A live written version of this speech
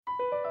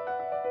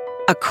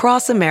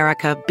Across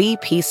America,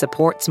 BP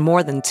supports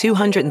more than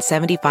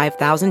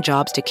 275,000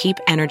 jobs to keep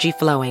energy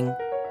flowing.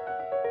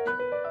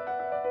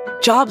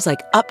 Jobs like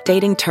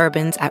updating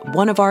turbines at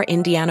one of our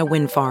Indiana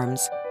wind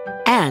farms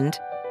and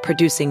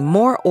producing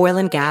more oil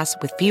and gas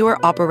with fewer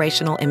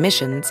operational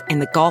emissions in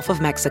the Gulf of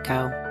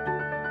Mexico.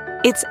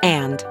 It's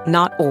and,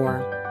 not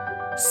or.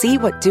 See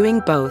what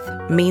doing both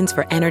means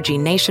for energy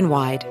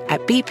nationwide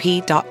at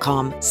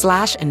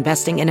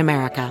bp.com/investing in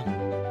America.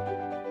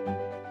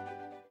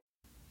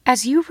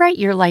 As you write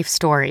your life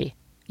story,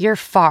 you're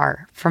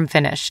far from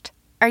finished.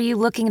 Are you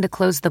looking to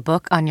close the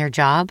book on your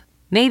job?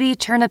 Maybe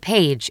turn a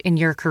page in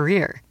your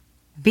career?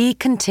 Be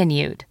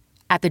continued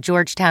at the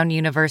Georgetown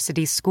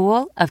University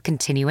School of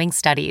Continuing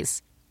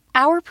Studies.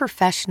 Our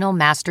professional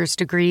master's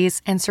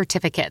degrees and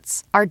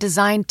certificates are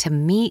designed to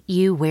meet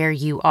you where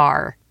you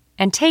are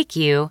and take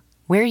you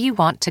where you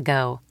want to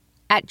go.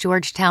 At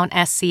Georgetown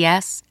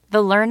SCS,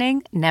 the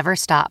learning never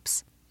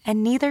stops,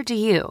 and neither do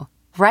you.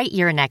 Write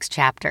your next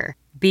chapter.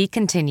 Be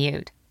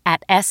continued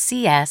at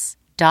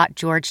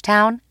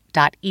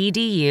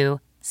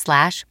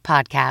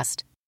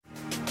scs.georgetown.edu/podcast.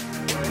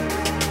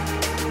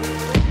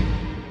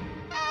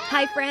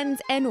 Hi,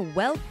 friends, and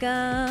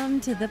welcome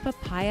to the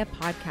Papaya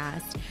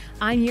Podcast.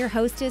 I'm your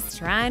hostess,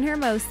 trying her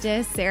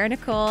mostest, Sarah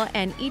Nicole,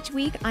 and each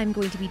week I'm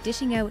going to be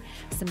dishing out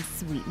some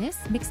sweetness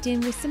mixed in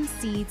with some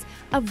seeds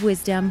of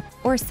wisdom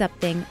or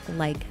something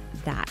like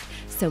that.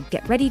 So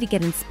get ready to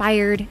get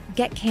inspired,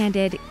 get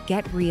candid,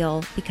 get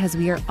real, because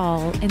we are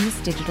all in this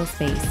digital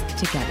space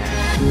together.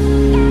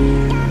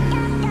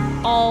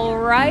 All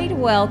right,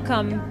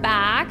 welcome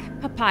back.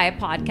 Papaya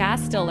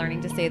Podcast, still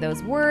learning to say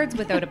those words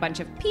without a bunch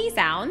of P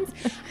sounds.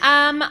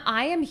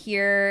 I am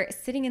here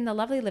sitting in the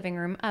lovely living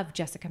room of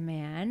Jessica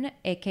Mann,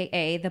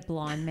 aka the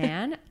Blonde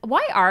Man.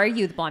 Why are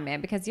you the Blonde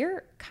Man? Because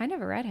you're kind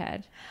of a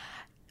redhead.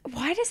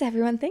 Why does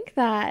everyone think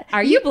that?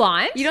 Are you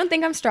blonde? You don't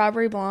think I'm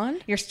strawberry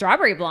blonde? You're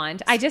strawberry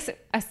blonde. I just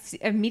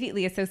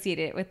immediately associate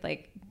it with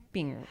like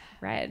being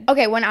red.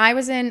 Okay, when I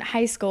was in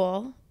high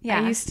school,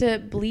 Yeah. I used to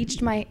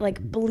bleached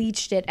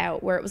it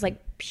out where it was like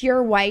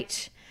pure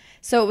white.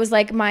 So it was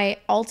like my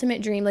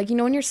ultimate dream. Like, you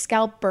know when your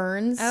scalp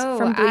burns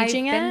from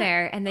bleaching I've been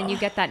there, and then you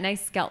get that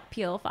nice scalp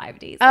peel 5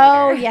 days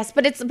Oh, later. yes,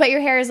 but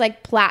your hair is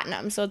like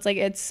platinum, so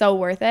it's so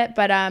worth it.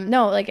 But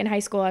no, like in high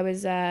school I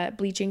was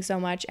bleaching so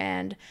much,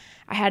 and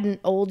I had an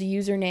old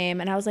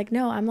username, and I was like,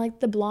 no, I'm like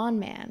the Blonde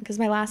Man because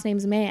my last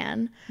name's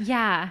Man.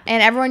 Yeah.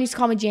 And everyone used to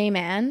call me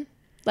J-Man.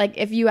 Like,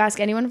 if you ask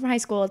anyone from high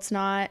school, it's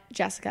not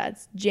Jessica,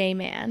 it's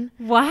J-Man.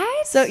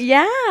 What? So,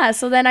 yeah.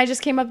 So then I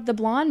just came up with the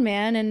Blonde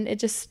Man, and it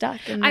just stuck.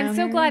 And I'm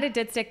so glad it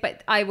did stick,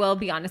 but I will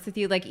be honest with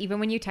you. Like, even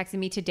when you texted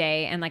me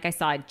today and, like, I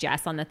saw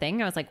Jess on the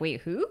thing, I was like,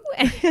 wait, who?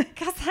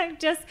 Because I'm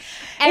just,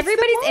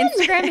 everybody's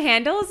Instagram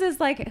handles is,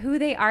 like, who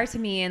they are to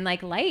me in,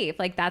 like, life.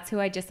 Like, that's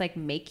who I just, like,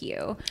 make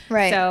you.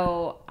 Right.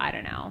 So, I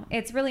don't know.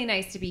 It's really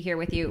nice to be here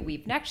with you.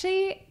 We've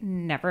actually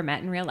never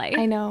met in real life.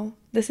 I know.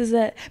 This is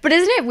it. But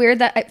isn't it weird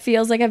that it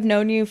feels like I've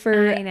known you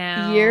for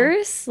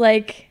years?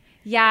 Like,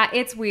 yeah,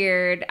 it's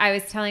weird. I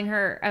was telling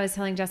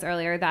Jess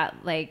earlier that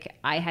like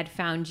I had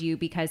found you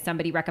because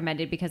somebody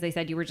recommended, because they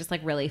said you were just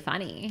like really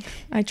funny.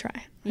 I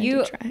try.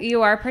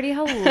 You are pretty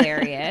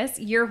hilarious.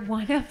 You're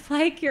one of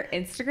like your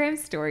Instagram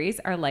stories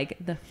are like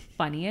the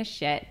funniest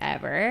shit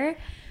ever.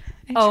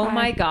 Oh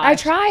my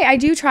gosh. I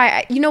do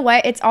try. You know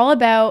what? It's all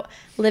about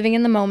living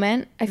in the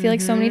moment. I feel like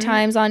so many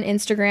times on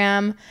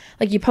Instagram,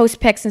 like you post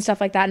pics and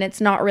stuff like that, and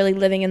it's not really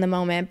living in the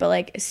moment. But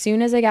like as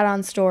soon as I get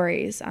on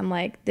stories, I'm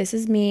like, this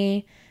is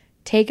me,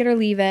 take it or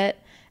leave it.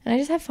 And I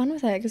just have fun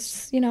with it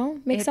because,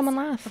 make someone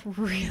laugh.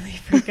 Really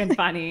freaking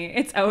funny.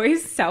 It's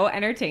always so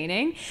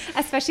entertaining,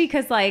 especially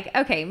because like,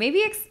 okay,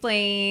 maybe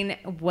explain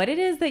what it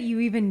is that you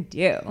even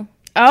do.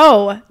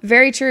 Oh,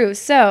 very true.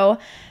 So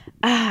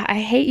I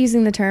hate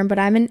using the term, but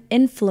I'm an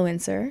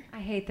influencer.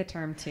 I hate the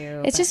term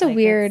too. It's just a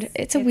weird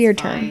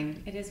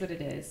term. It is what it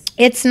is.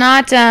 It's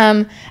not,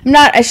 I'm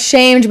not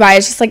ashamed by it.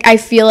 It's just like, I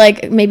feel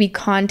like maybe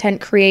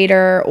content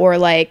creator or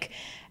like,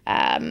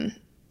 I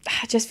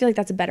just feel like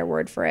that's a better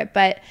word for it.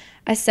 But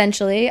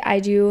essentially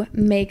I do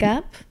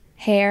makeup,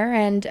 hair,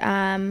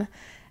 and,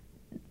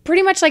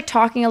 pretty much like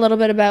talking a little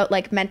bit about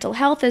like mental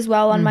health as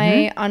well on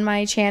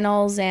my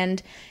channels.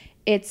 And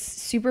it's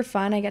super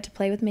fun. I get to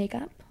play with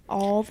makeup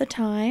all the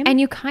time.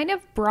 And you kind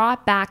of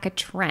brought back a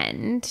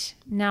trend.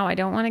 Now, I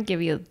don't want to give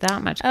you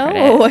that much credit.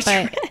 Oh, a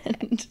trend.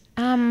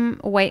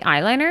 White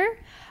eyeliner.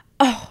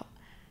 Oh,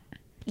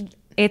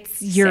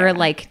 it's your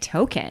like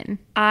token.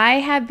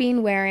 I have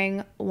been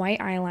wearing white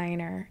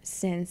eyeliner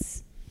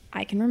since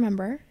I can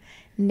remember.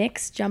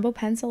 NYX Jumbo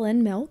Pencil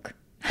in Milk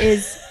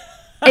is,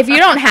 if you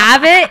don't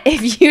have it,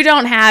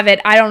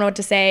 I don't know what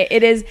to say.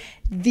 It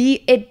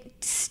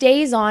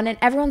stays on, and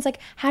everyone's like,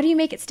 how do you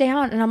make it stay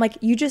on? And I'm like,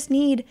 you just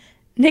need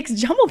NYX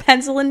Jumbo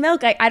Pencil in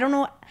Milk. I don't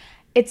know.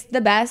 It's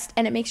the best,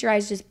 and it makes your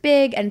eyes just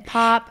big and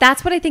pop.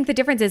 That's what I think the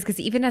difference is, because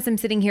even as I'm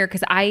sitting here,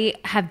 because I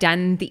have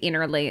done the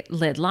inner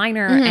lid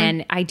liner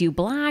and I do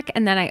black,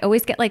 and then I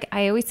always get like,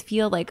 I always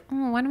feel like,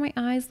 oh, why do my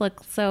eyes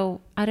look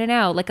so, I don't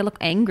know, like I look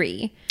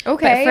angry.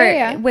 Okay, But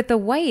yeah. with the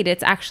white,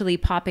 it's actually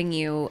popping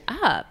you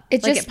up.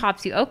 It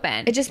pops you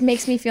open. It just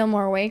makes me feel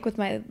more awake with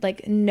my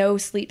like no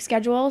sleep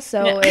schedule.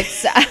 So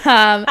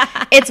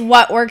it's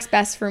what works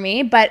best for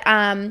me. But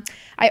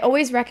I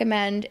always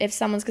recommend if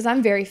someone's, because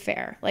I'm very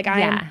fair. Like I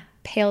am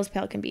pale as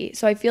pale can be.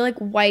 So I feel like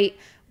white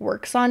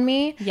works on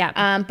me.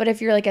 Yeah. But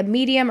if you're like a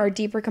medium or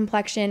deeper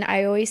complexion,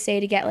 I always say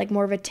to get like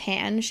more of a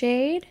tan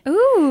shade.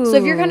 Ooh. So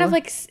if you're kind of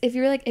like,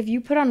 if you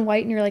put on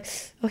white and you're like,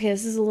 okay,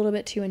 this is a little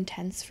bit too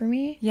intense for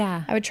me.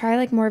 Yeah. I would try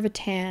like more of a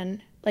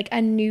tan, like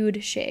a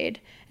nude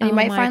shade. And you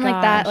might find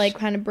like that like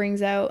kind of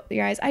brings out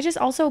your eyes. I just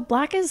also,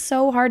 black is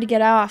so hard to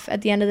get off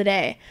at the end of the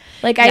day.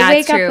 Like I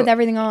wake up with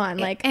everything on.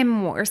 Like, and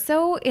more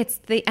so, it's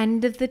the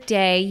end of the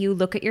day. You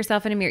look at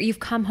yourself in a mirror. You've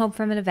come home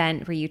from an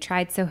event where you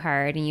tried so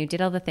hard and you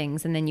did all the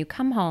things. And then you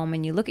come home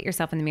and you look at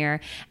yourself in the mirror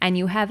and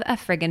you have a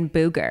friggin'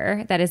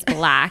 booger that is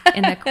black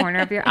in the corner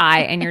of your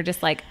eye. And you're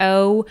just like,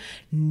 oh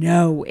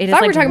no. It is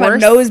like, we were talking about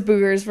nose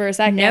boogers for a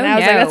second. No, I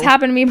was like, that's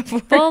happened to me before.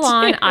 Full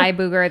on eye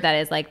booger that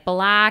is like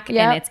black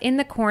and it's in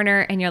the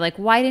corner. And you're like,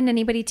 why didn't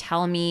anybody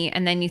tell me?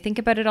 And then you think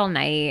about it all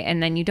night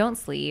and then you don't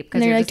sleep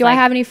because you're like, do I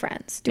have any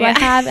friends? Do I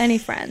have any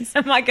friends?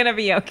 Am I gonna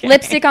be okay?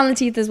 Lipstick on the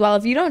teeth as well.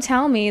 If you don't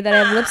tell me that I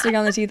have lipstick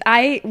on the teeth,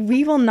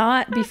 we will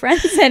not be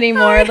friends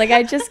anymore. Like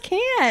I just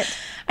can't.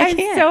 I'm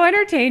so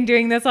entertained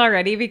doing this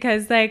already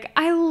because like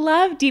I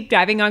love deep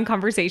diving on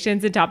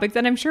conversations and topics,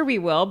 and I'm sure we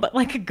will, but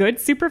like a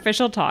good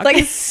superficial talk like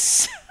is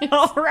so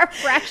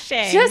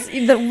refreshing. Just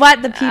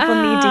what the people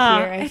need to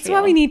hear. It's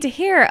what we need to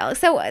hear.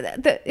 So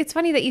it's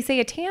funny that you say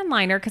a tan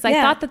liner because I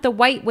thought that the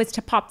white was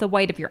to pop the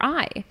white of your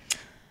eye,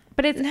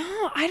 but it's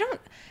no, I don't.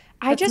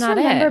 I just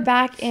remember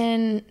back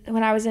when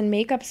I was in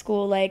makeup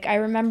school, like I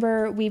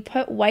remember we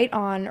put white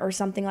on or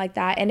something like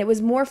that, and it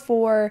was more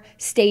for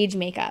stage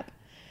makeup.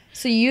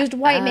 So you used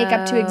white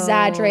makeup to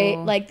exaggerate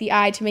like the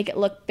eye to make it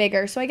look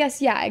bigger. So I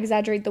guess,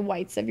 exaggerate the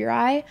whites of your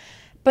eye.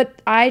 But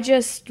I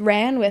just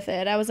ran with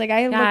it. I was like,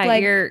 I look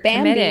like Bambi.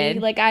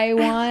 Committed. Like I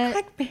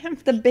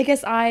want the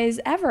biggest eyes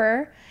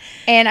ever.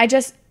 And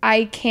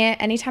I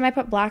can't, anytime I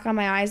put black on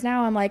my eyes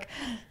now, I'm like,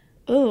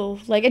 ooh,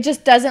 like it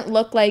just doesn't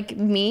look like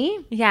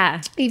me.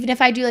 Yeah. Even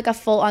if I do like a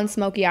full on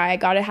smoky eye, I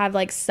got to have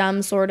like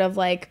some sort of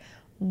like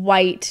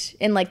white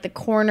in like the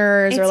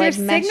corners or like your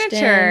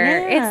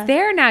signature. It's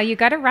there now. You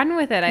got to run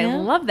with it. I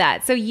love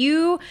that. So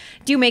you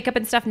do makeup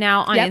and stuff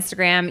now on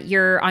Instagram.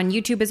 You're on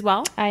YouTube as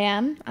well. I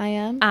am.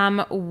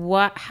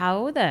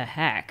 How the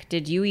heck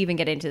did you even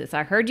get into this?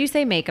 I heard you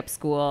say makeup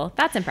school.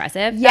 That's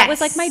impressive. Yes. That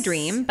was like my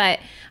dream. But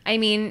I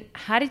mean,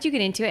 how did you get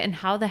into it, and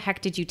how the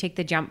heck did you take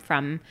the jump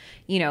from,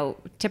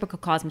 typical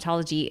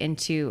cosmetology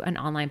into an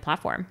online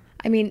platform?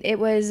 I mean, it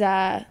was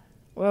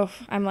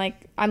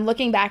I'm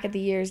looking back at the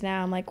years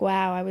now. I'm like,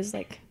 wow, I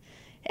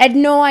had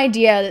no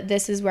idea that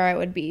this is where I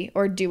would be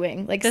or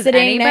doing. Like, does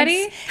sitting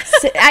anybody?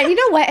 You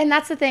know what? And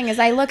that's the thing is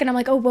I look and I'm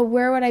like, oh, but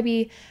where would I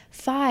be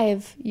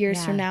 5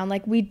 years from now? And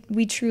like,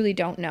 we truly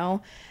don't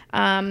know.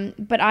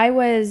 But I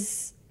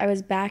was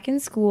back in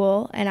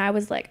school and I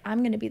was like, I'm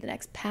going to be the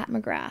next Pat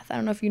McGrath. I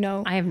don't know if you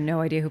know. I have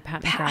no idea who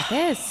Pat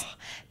McGrath is.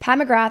 Pat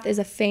McGrath is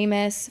a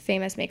famous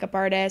makeup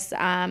artist.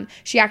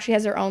 She actually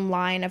has her own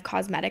line of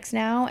cosmetics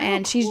now.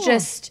 And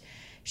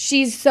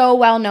she's so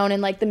well known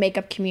in like the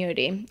makeup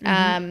community.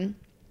 Mm-hmm.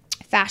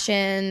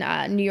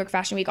 Fashion, New York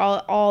Fashion Week,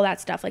 all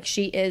that stuff. Like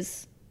she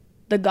is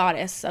the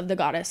goddess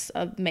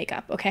of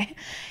makeup. Okay.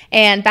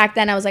 And back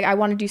then I was like, I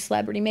want to do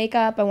celebrity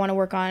makeup. I want to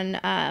work on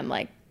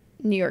like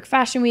New York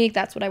Fashion Week.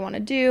 That's what I want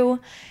to do.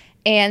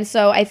 And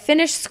so I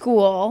finished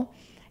school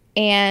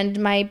and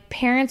my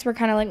parents were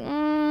kind of like,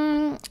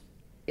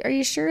 are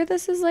you sure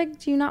this is like,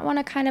 do you not want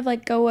to kind of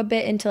like go a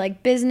bit into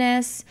like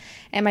business?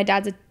 And my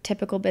dad's a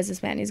typical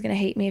businessman. He's going to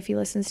hate me if he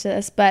listens to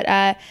this, but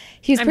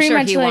he's I'm pretty sure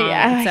much he like,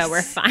 won't, so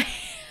we're fine.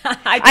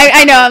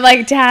 I know. I'm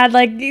like, Dad,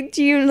 like,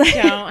 do you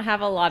don't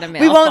have a lot of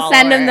male We won't followers.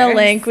 send him the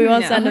link. We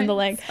won't send him the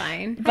link. It's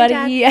fine.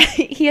 But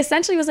he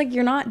essentially was like,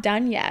 you're not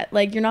done yet.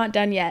 Like, you're not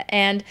done yet.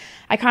 And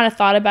I kind of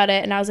thought about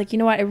it and I was like, you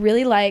know what? I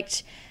really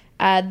liked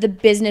the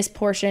business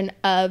portion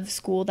of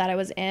school that I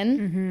was in.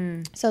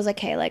 Mm-hmm. So I was like,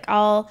 hey, like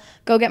I'll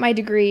go get my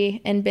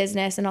degree in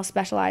business and I'll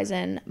specialize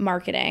in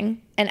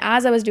marketing. And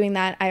as I was doing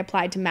that, I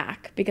applied to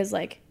Mac because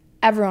like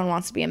everyone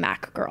wants to be a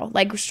Mac girl.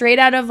 Like straight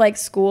out of like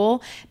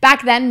school.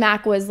 Back then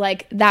Mac was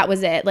like, that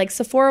was it. Like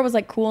Sephora was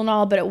like cool and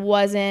all, but it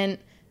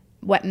wasn't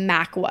what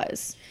Mac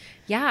was.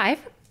 Yeah,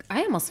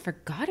 I almost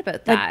forgot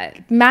about that.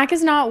 Like, Mac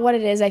is not what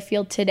it is, I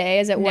feel, today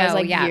as it was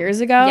years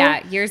ago.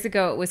 Yeah, years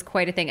ago it was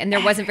quite a thing. And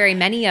there wasn't very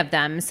many of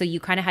them, so you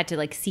kind of had to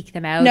like seek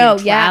them out and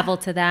travel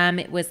to them.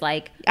 It was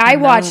like I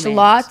watched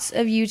lots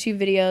of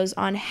YouTube videos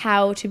on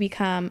how to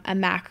become a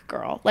Mac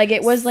girl. Like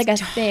it was like a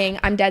thing.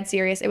 I'm dead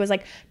serious. It was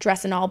like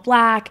dress in all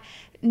black,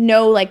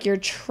 know like your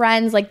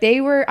trends. Like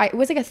it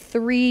was like a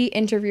 3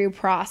 interview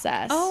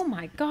process. Oh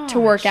my gosh.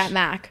 To work at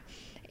Mac.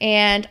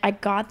 And I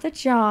got the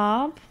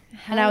job.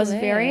 And I was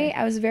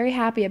very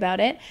happy about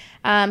it.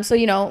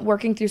 So,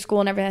 working through school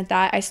and everything like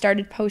that, I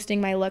started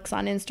posting my looks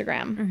on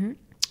Instagram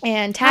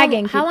and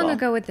tagging people. How long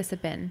ago would this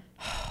have been?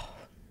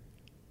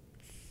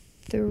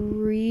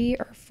 3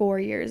 or 4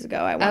 years ago,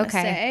 I want to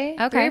say.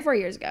 Okay. 3 or 4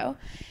 years ago.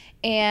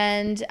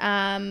 And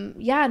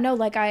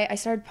I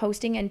started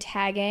posting and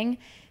tagging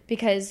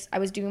because I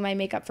was doing my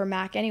makeup for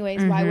MAC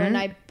anyways. Why wouldn't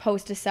I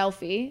post a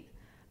selfie?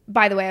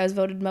 By the way, I was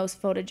voted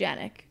most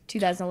photogenic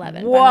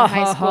 2011 by my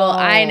high school.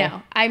 I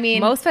know. I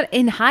mean,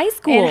 in high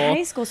school. In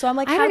high school. So I'm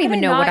like, I don't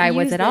even know what I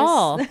was at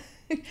all.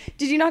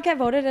 Did you not get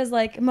voted as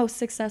like most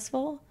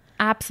successful?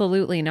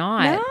 Absolutely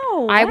not.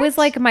 No. I was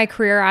like, my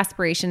career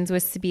aspirations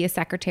was to be a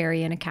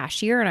secretary and a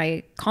cashier, and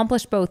I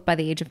accomplished both by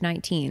the age of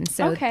 19.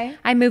 So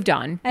I moved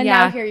on. And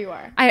now here you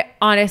are. I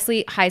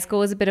honestly, high school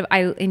was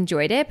I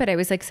enjoyed it, but I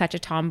was like such a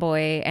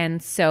tomboy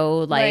and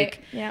so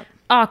like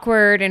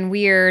awkward and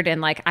weird. And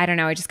like, I don't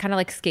know, I just kind of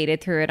like skated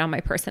through it on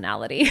my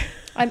personality.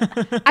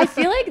 I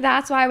feel like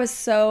that's why I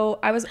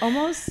was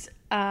almost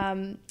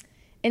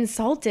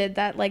insulted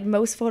that like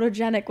most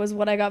photogenic was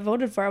what I got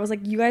voted for. I was like,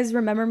 you guys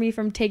remember me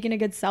from taking a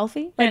good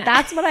selfie? Like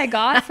that's what I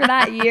got for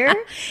that year.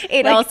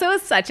 It like, also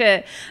is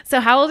so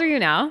how old are you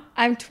now?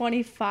 I'm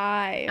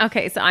 25.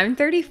 Okay, so I'm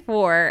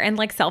 34 and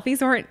like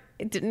selfies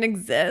didn't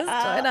exist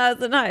when I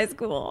was in high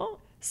school.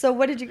 So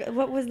what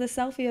was the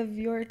selfie of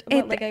your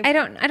I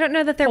don't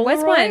know that there Polaroid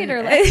was one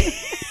or like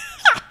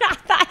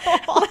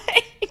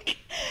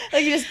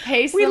like you just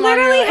paste we them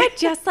literally on your, had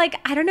just like,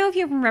 I don't know if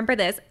you remember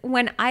this,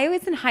 when I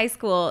was in high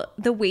school,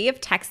 the way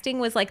of texting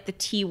was like the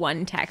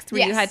T1 text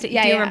where you had to do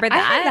you remember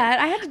that?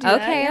 I had to do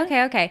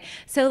that. Okay.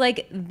 So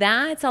like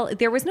that's all.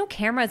 There was no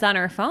cameras on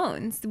our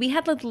phones. We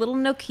had like little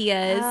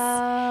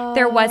Nokias.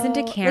 There wasn't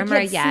a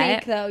camera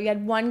yet. Snake though. You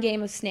had one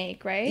game of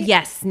Snake, right?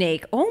 Yes,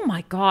 Snake. Oh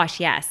my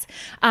gosh, yes.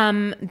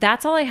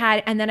 That's all I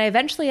had, and then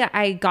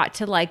I got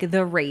to like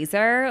the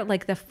Razor,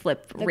 like the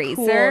flip Razor.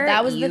 Cool.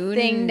 That was the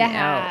thing to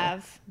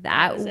have.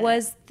 That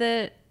was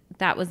the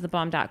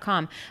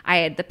bomb.com. I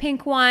had the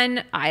pink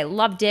one. I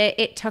loved it.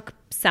 It took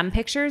some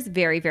pictures,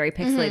 very, very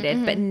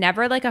pixelated, but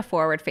never like a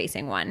forward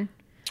facing one.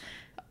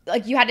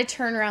 Like you had to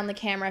turn around the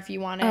camera if you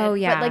wanted. Oh,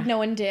 yeah. But like no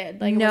one did.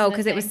 Like no,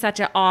 because it was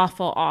such an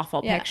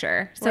awful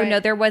picture. So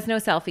no, there was no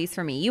selfies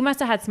for me. You must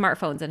have had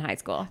smartphones in high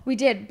school. We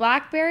did.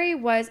 BlackBerry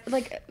was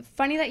like,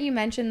 funny that you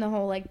mentioned the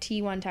whole like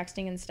T1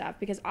 texting and stuff,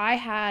 because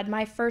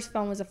my first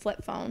phone was a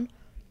flip phone.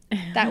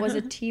 That was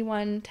a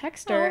T1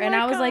 texter. And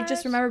I was like,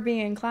 just remember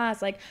being in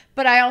class, like,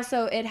 but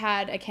it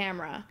had a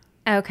camera.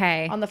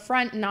 Okay. On the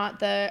front,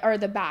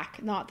 the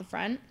back, not the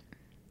front.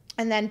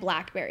 And then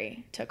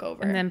BlackBerry took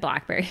over. And then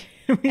BlackBerry.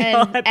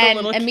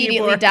 and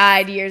immediately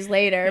died years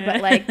later.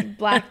 But like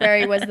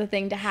BlackBerry was the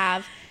thing to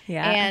have.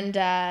 Yeah. And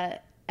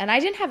I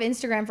didn't have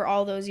Instagram for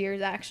all those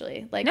years,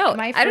 actually. Like no,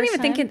 my I don't even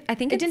think it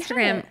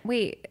Instagram.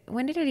 Wait,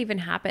 when did it even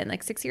happen?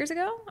 Like 6 years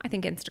ago? I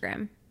think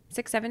Instagram.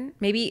 6, 7?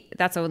 Maybe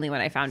that's only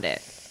when I found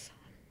it.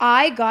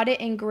 I got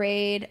it in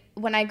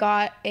when I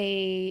got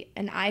an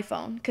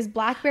iPhone, because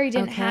BlackBerry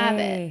didn't have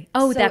it.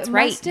 Oh, so that's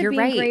right. You're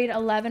right. Grade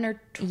 11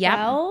 or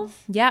 12.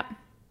 Yep.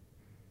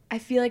 I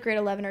feel like grade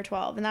 11 or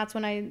 12, and that's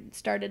when I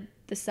started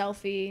the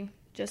selfie.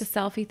 The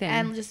selfie thing.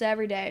 And just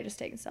every day, just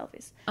taking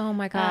selfies. Oh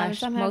my gosh.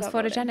 Most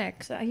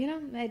photogenic. So,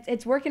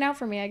 it's working out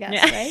for me, I guess,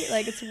 right?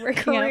 Like it's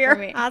working out for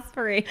me.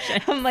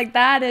 Aspiration. I'm like,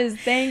 that is,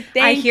 thank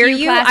I hear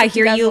you. I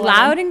hear you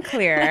loud and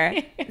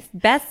clear.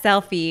 Best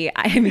selfie.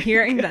 I am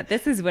hearing that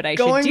this is what I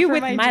should do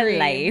with my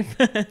life.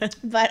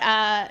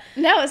 But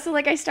no, so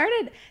like I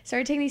started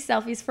taking these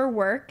selfies for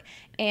work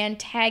and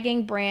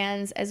tagging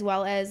brands as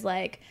well as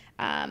like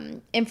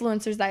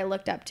influencers that I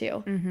looked up to.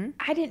 Mm-hmm.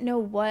 I didn't know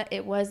what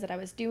it was that I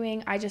was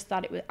doing. I just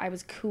thought I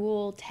was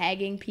cool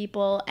tagging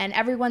people. And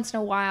every once in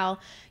a while,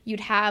 you'd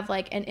have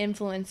like an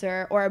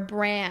influencer or a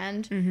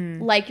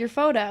brand like your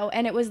photo.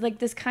 And it was like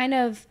this kind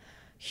of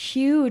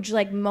huge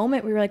like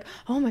moment. We were like,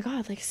 oh my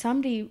God, like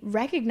somebody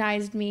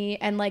recognized me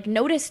and like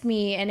noticed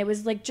me. And it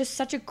was like just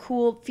such a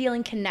cool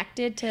feeling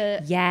connected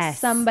to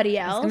somebody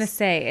else. I was gonna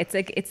say, it's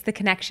like, it's the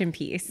connection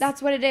piece.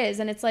 That's what it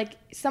is. And it's like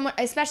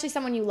especially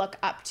someone you look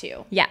up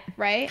to. Yeah.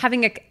 Right?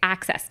 Having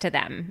access to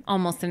them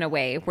almost in a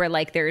way where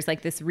like there's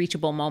like this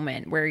reachable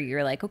moment where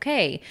you're like,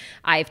 okay,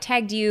 I've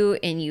tagged you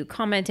and you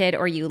commented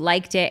or you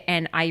liked it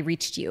and I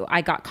reached you.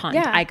 I got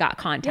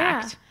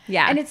contact.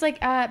 Yeah. And it's like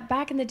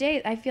back in the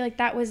day, I feel like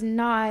that was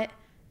not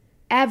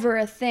ever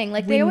a thing.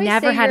 Like they always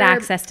never say had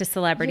access to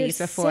celebrities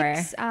before.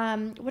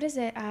 What is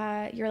it?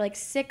 You're like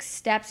 6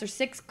 steps or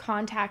 6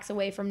 contacts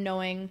away from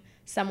knowing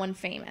someone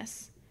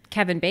famous.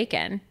 Kevin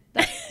Bacon.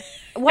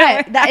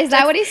 What? Is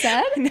that what he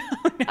said? No.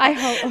 I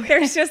hope. Okay.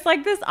 There's just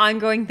like this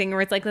ongoing thing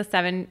where it's like the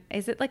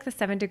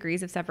 7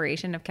 degrees of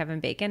separation of Kevin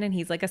Bacon, and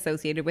he's like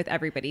associated with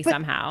everybody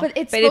somehow. But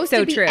it's supposed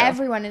to be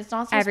everyone. It's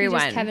not supposed to be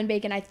just Kevin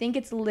Bacon. I think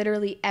it's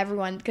literally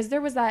everyone, because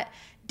there was that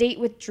Date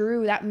with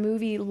Drew, that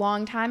movie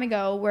long time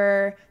ago,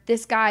 where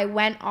this guy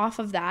went off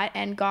of that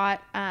and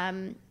got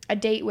a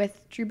date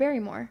with Drew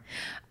Barrymore.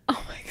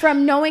 Oh my God.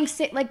 From knowing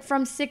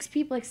from 6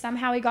 people, like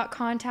somehow he got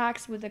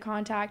contacts with the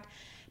contact.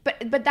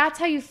 But that's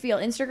how you feel.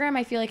 Instagram,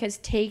 I feel like, has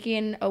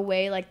taken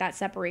away like that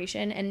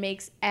separation and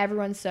makes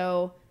everyone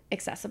so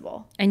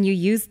accessible. And you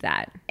used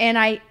that. And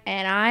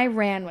I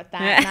ran with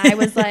that. And I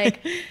was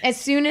like, as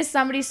soon as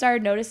somebody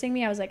started noticing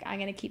me, I was like, I'm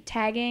going to keep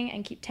tagging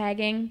and keep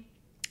tagging.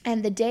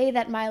 And the day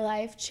that my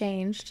life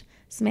changed,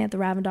 Samantha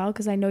Ravendal,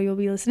 because I know you'll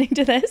be listening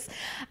to this,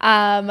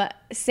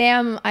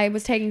 Sam, I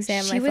was tagging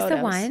Sam in my photos. She was the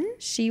one?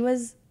 She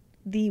was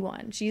the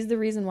one. She's the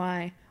reason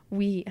why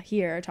we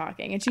here are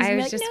talking. And she's I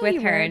was like, just no,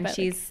 with her, and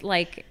she's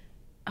like,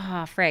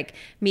 oh, frick.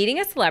 Meeting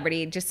a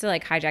celebrity, just to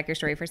like hijack your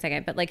story for a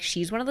second, but like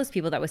she's one of those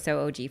people that was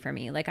so OG for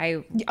me. Like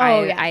I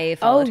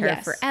followed her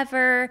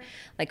forever,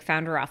 like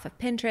found her off of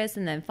Pinterest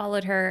and then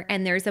followed her.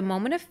 And there's a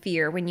moment of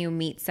fear when you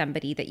meet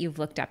somebody that you've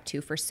looked up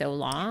to for so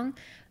long.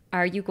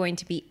 Are you going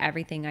to be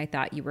everything I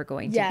thought you were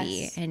going to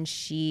be? And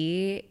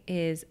she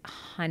is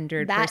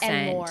 100%. That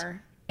and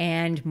more.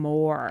 And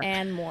more.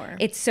 And more.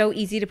 It's so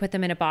easy to put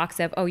them in a box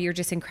of, oh, you're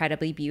just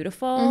incredibly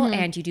beautiful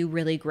and you do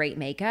really great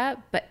makeup,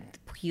 but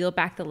peel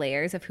back the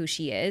layers of who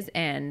she is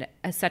and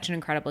such an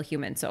incredible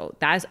human. So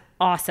that's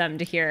awesome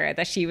to hear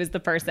that she was the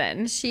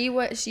person. She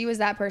was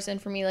that person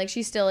for me. Like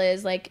she still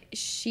is. Like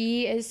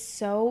she is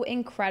so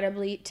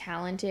incredibly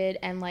talented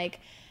and like,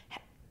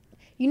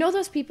 you know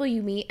those people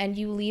you meet and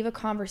you leave a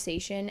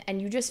conversation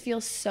and you just feel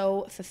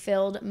so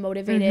fulfilled,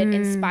 motivated,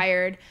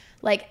 inspired.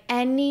 Like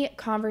any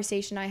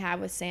conversation I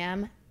have with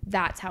Sam,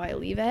 that's how I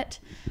leave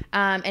it.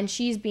 And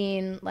she's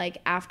been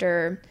like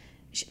to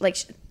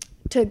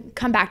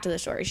come back to the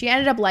story, she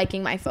ended up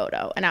liking my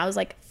photo and I was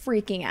like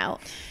freaking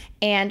out.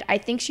 And I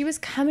think she was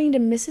coming to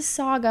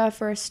Mississauga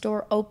for a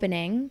store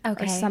opening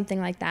or something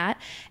like that.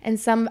 And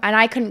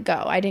I couldn't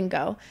go. I didn't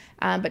go.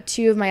 But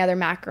two of my other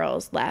Mac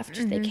girls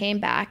left. They came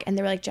back and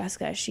they were like,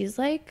 Jessica, she's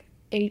like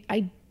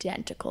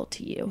identical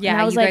to you. Yeah,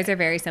 and I was you guys are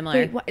very similar.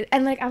 Wait, what?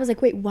 And like I was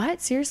like, wait, what?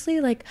 Seriously?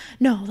 Like,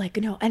 no.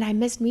 And I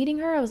missed meeting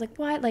her. I was like,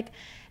 what? Like,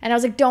 and I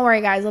was like, don't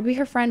worry, guys. I'll be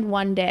her friend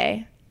one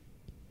day.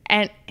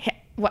 And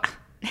what?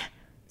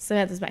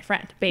 Samantha's my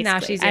friend, basically. Now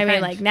she's your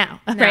friend. Like now,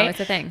 right? Now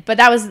it's a thing. But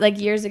that was like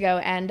years ago,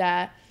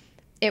 and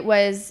it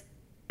was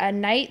a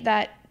night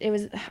that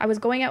I was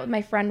going out with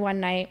my friend one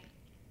night,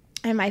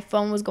 and my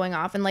phone was going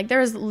off, and like there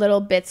was little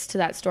bits to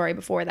that story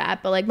before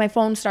that, but like my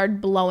phone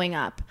started blowing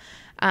up,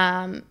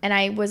 and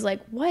I was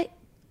like, what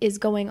is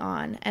going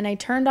on? And I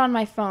turned on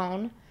my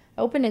phone,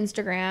 opened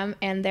Instagram,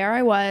 and there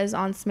I was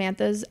on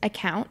Samantha's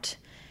account.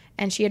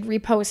 And she had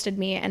reposted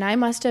me, and I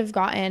must have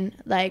gotten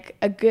like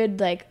a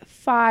good like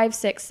 5,000,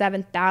 6,000,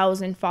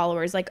 7,000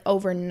 followers like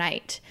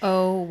overnight.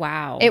 Oh,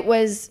 wow. It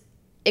was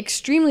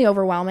extremely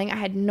overwhelming. I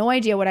had no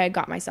idea what I had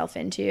got myself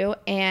into.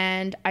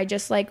 And I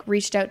just like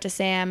reached out to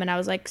Sam and I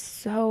was like,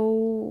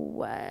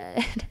 so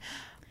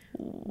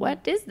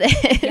what is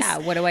this? Yeah,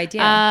 what do I do?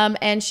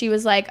 And she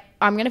was like,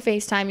 I'm going to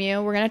FaceTime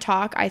you. We're going to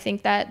talk. I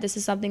think that this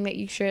is something that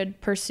you should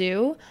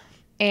pursue.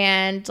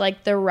 And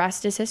like the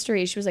rest is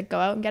history. She was like, go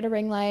out and get a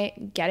ring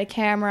light, get a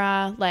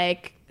camera,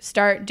 like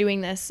start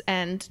doing this.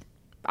 And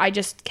I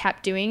just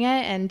kept doing it.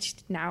 And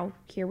now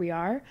here we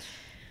are.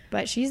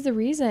 But she's the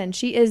reason.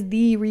 She is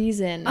the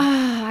reason.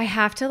 I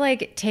have to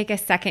like take a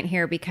second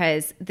here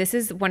because this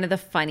is one of the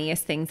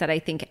funniest things that I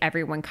think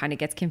everyone kind of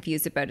gets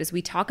confused about is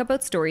we talk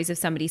about stories of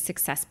somebody's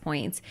success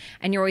points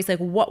and you're always like,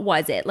 what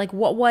was it? Like,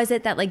 what was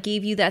it that like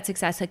gave you that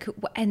success? Like,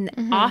 and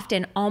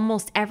often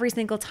almost every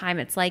single time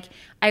it's like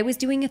I was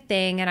doing a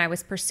thing and I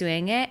was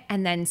pursuing it.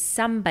 And then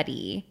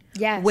somebody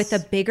with a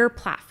bigger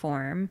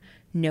platform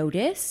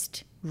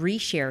noticed,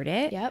 reshared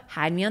it,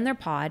 had me on their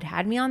pod,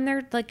 had me on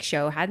their like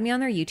show, had me on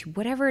their YouTube,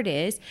 whatever it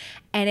is,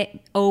 and it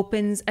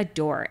opens a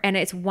door. And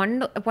it's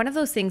one of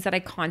those things that I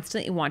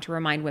constantly want to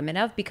remind women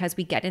of because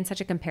we get in such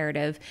a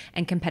comparative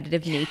and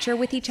competitive nature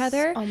with each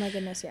other. Oh my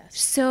goodness, yes.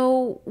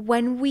 So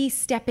when we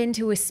step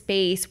into a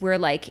space where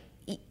like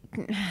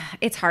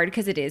it's hard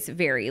because it is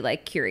very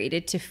like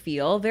curated to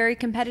feel very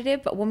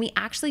competitive, but when we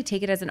actually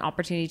take it as an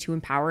opportunity to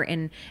empower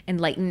and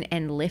enlighten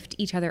and lift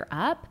each other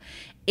up,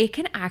 it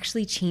can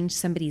actually change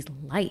somebody's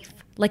life.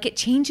 Like it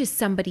changes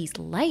somebody's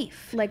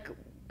life. Like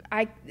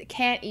I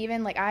can't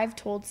even, like I've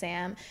told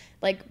Sam,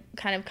 like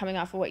kind of coming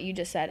off of what you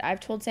just said,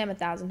 I've told Sam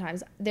 1,000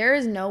 times, there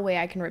is no way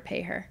I can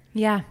repay her.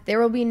 Yeah. There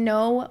will be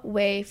no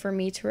way for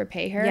me to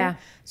repay her. Yeah.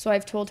 So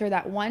I've told her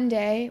that one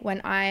day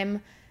when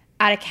I'm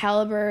at a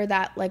caliber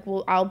that like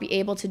I'll be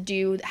able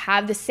to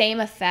have the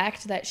same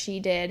effect that she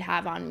did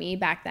have on me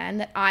back then,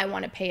 that I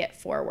want to pay it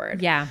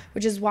forward. Yeah.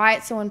 Which is why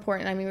it's so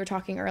important. I mean, we were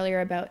talking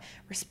earlier about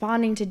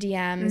responding to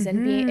DMs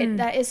and being,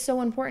 that is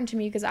so important to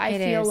me because I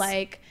feel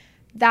like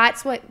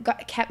that's what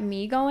kept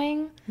me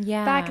going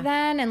back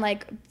then, and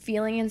like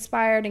feeling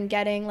inspired and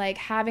getting like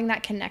having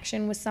that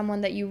connection with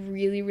someone that you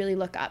really, really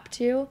look up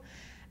to.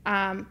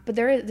 But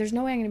there's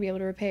no way I'm going to be able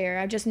to repay her.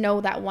 I just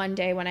know that one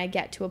day when I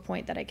get to a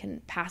point that I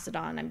can pass it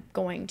on, I'm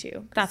going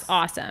to. That's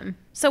awesome.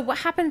 So what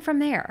happened from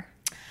there?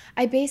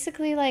 I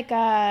basically like,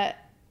 I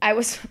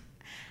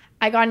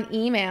got an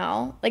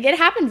email, like it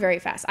happened very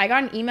fast. I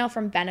got an email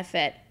from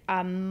Benefit,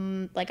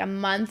 like a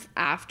month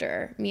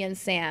after me and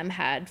Sam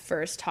had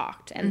first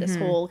talked and this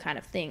whole kind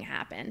of thing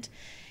happened.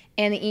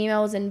 And the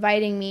email was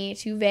inviting me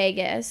to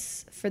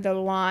Vegas for the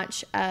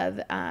launch of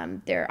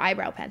their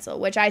eyebrow pencil,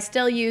 which I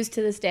still use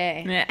to this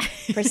day.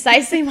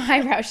 Precisely my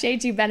eyebrow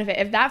shade to benefit.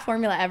 If that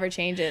formula ever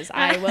changes,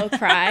 I will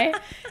cry.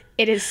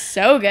 It is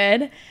so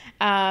good.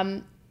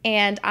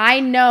 And I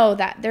know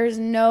that there's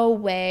no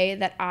way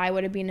that I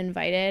would have been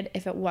invited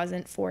if it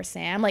wasn't for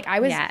Sam. Like, I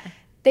was... Yeah.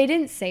 They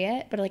didn't say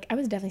it, but like I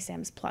was definitely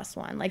Sam's plus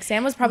one. Like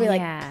Sam was probably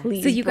like,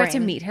 please. So you got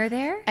to meet her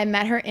there? I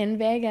met her in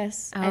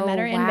Vegas. Oh, I met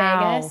her in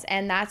wow. Vegas,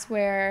 and that's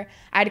where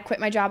I had to quit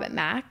my job at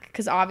Mac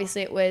because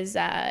obviously it was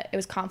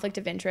conflict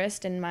of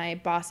interest, and my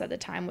boss at the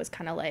time was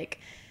kind of like,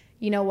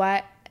 you know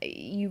what,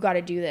 you got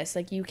to do this.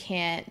 Like you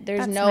can't.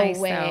 There's That's no nice,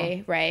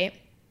 way, though. right?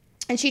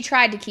 And she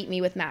tried to keep me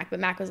with Mac, but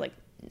Mac was like,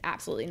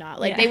 absolutely not.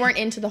 Like they weren't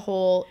into the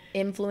whole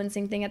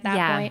influencing thing at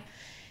that point.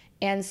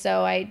 And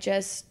so I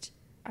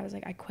was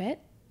like, I quit.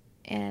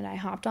 And I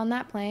hopped on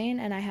that plane,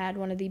 and I had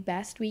one of the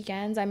best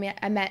weekends. I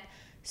met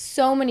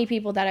so many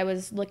people that I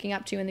was looking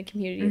up to in the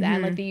community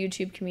then, like the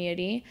YouTube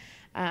community,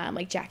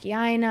 like Jackie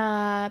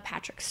Ina,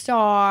 Patrick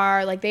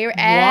Starr, like they were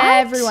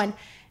everyone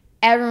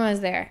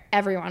was there.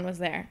 Everyone was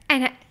there.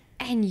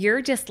 And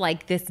you're just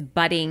like this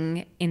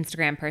budding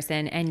Instagram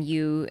person, and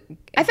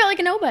I felt like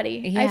a nobody.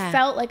 Yeah. I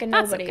felt like a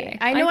nobody. Okay.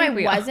 I know I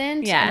and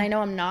wasn't, and I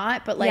know I'm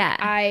not, but like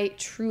I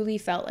truly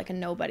felt like a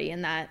nobody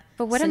in that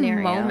But what scenario.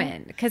 a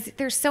moment. Because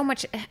there's so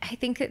much, I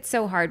think it's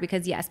so hard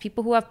because yes,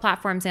 people who have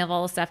platforms, they have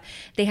all this stuff,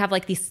 they have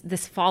like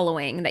this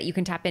following that you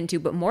can tap into,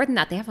 but more than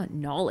that, they have a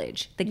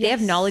knowledge. Like they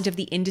have knowledge of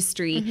the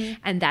industry,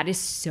 and that is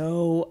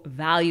so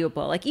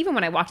valuable. Like even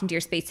when I walked into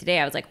your space today,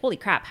 I was like, holy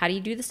crap, how do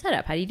you do the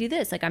setup? How do you do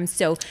this? Like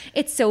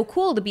it's so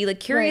cool to be like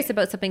curious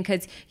about something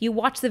because you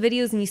watch the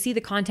videos and you see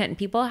the content and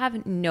people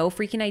have no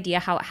freaking idea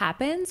how it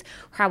happens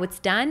or how it's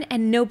done,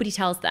 and nobody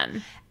tells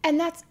them.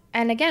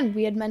 And again,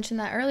 we had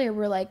mentioned that earlier.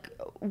 We're like,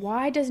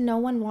 why does no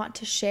one want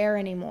to share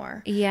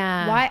anymore?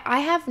 Yeah. Why? I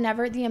have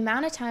never, the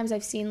amount of times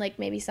I've seen like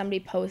maybe somebody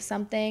post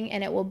something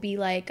and it will be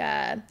like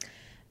a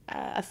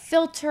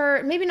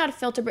filter, maybe not a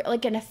filter, but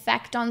like an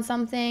effect on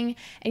something,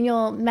 and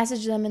you'll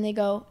message them and they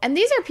go, and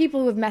these are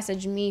people who have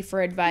messaged me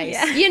for advice.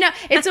 Yeah. You know,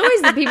 it's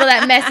always the people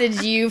that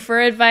message you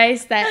for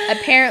advice that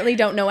apparently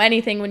don't know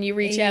anything when you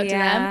reach out to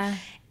them.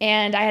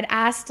 And I had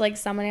asked like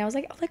someone, I was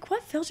like,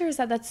 what filter is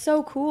that? That's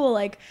so cool.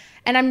 Like,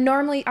 and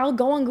I'll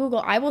go on Google.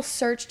 I will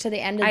search to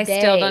the end of the day. I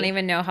still don't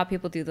even know how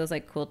people do those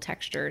like cool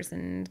textures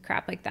and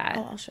crap like that.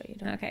 Oh, I'll show you.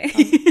 Okay.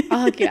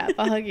 I'll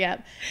hook you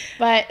up.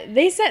 But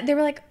they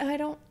were like, I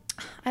don't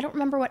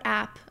remember what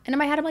app. And in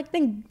my head, I'm like,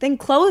 then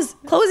close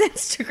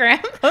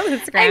Instagram. Close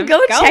Instagram. And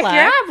go check your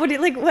app.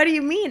 What do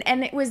you mean?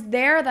 And it was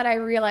there that I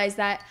realized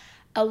that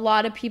a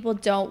lot of people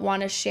don't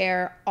want to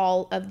share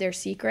all of their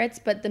secrets,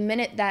 but the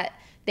minute that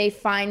they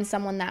find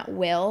someone that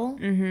will,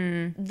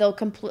 they'll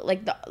complete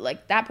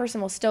like that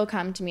person will still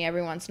come to me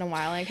every once in a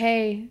while. Like,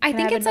 hey, I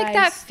think it's like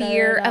that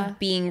fear of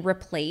being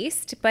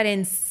replaced, but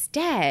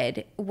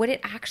instead, what it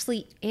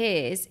actually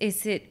is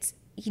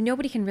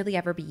nobody can really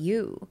ever be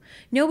you.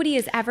 Nobody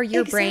is ever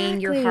your brain,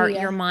 your heart,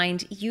 your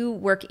mind. You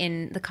work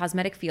in the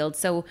cosmetic field,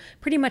 so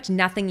pretty much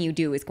nothing you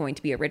do is going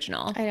to be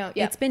original. I know.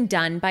 Yep. It's been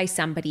done by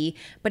somebody,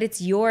 but it's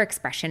your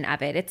expression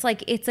of it. It's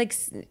like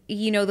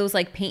those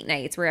like paint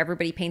nights where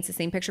everybody paints the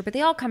same picture, but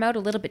they all come out a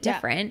little bit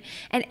different,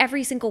 and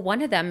every single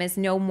one of them is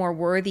no more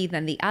worthy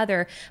than the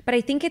other. But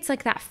I think it's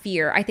like that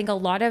fear. I think a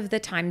lot of the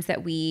times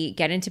that we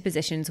get into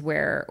positions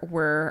where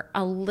we're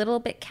a little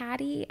bit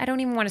catty, I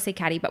don't even want to say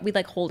catty, but we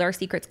like hold our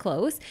secrets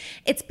close.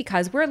 It's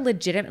because we're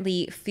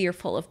legitimately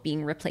fearful of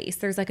being replaced.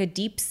 There's like a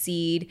deep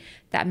seed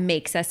that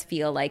makes us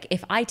feel like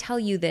if I tell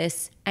you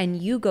this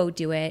and you go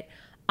do it,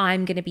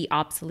 I'm going to be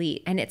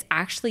obsolete. And it's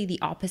actually the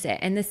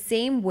opposite. And the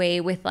same way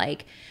with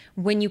like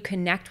when you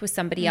connect with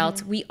somebody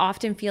else, we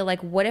often feel like,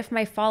 what if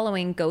my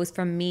following goes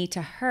from me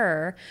to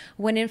her?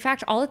 When in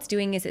fact, all it's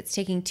doing is it's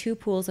taking two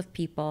pools of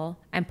people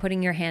and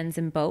putting your hands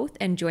in both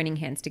and joining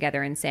hands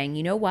together and saying,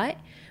 you know what?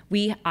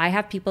 I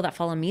have people that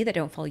follow me that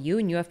don't follow you,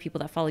 and you have people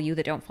that follow you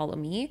that don't follow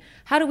me.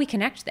 How do we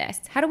connect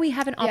this? How do we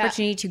have an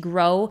opportunity to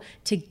grow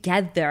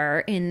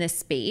together in this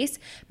space?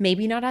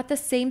 Maybe not at the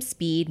same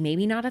speed,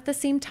 maybe not at the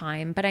same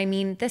time, but I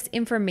mean, this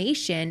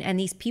information and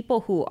these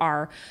people who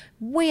are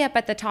way up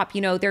at the top,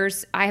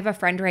 I have a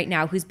friend right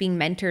now who's being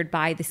mentored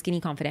by the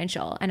Skinny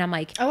Confidential, and I'm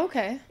like, oh,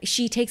 okay.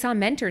 She takes on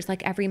mentors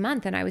like every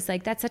month, and I was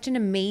like, that's such an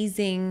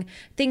amazing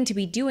thing to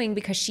be doing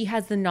because she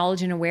has the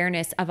knowledge and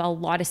awareness of a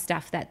lot of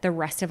stuff that the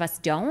rest of us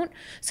don't.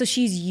 So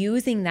she's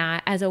using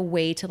that as a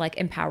way to like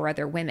empower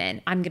other women.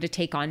 I'm going to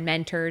take on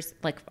mentors.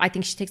 Like I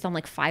think she takes on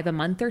like 5 a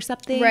month or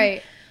something.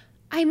 Right.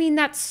 I mean,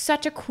 that's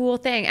such a cool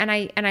thing. And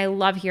I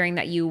love hearing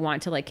that you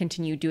want to like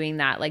continue doing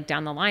that like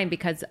down the line,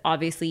 because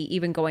obviously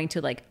even going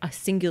to like a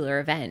singular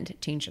event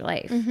changed your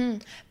life. Mm-hmm.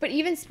 But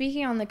even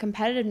speaking on the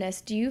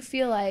competitiveness, do you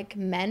feel like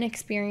men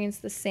experience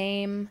the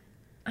same?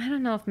 I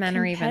don't know if men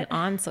are even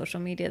on social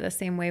media the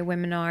same way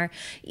women are.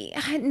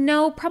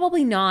 No,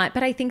 probably not.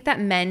 But I think that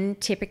men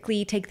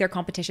typically take their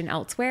competition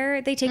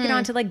elsewhere. They take it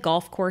onto like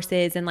golf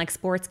courses and like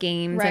sports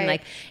games. Right. And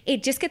like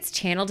it just gets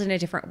channeled in a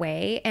different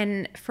way.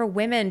 And for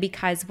women,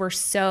 because we're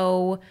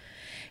so...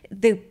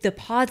 the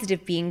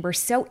positive being, we're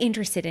so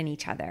interested in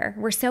each other.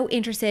 We're so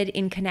interested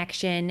in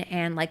connection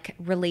and like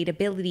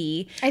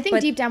relatability. I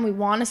think deep down we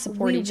want to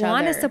support each other. We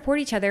want to support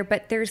each other,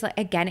 but there's like,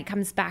 again, it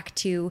comes back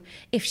to,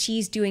 if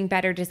she's doing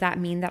better, does that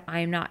mean that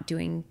I'm not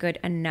doing good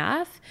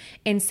enough?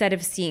 Instead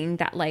of seeing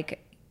that,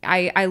 like,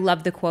 I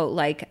love the quote,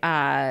 like,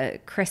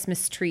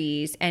 Christmas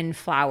trees and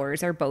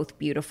flowers are both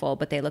beautiful,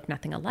 but they look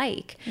nothing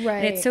alike. Right.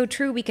 And it's so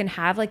true. We can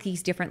have like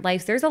these different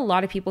lives. There's a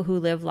lot of people who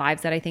live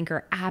lives that I think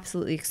are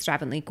absolutely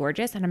extravagantly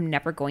gorgeous, and I'm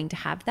never going to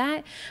have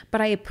that.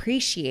 But I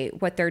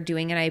appreciate what they're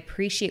doing and I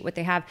appreciate what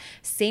they have.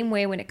 Same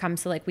way when it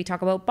comes to, like, we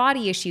talk about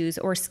body issues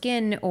or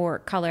skin or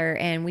color,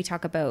 and we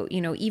talk about,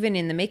 you know, even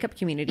in the makeup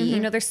community, you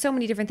know, there's so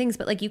many different things,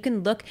 but like you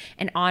can look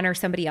and honor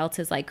somebody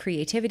else's like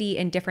creativity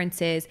and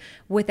differences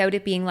without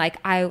it being like,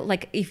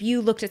 like if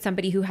you looked at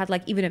somebody who had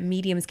like even a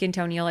medium skin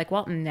tone, you're like,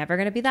 well, I'm never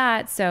going to be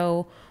that.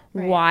 So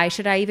why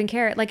should I even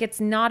care? Like,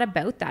 it's not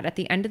about that. At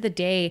the end of the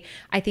day,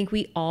 I think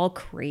we all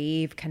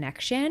crave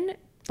connection,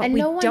 but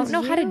we don't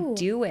know how to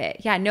do it.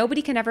 Yeah.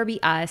 Nobody can ever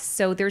be us.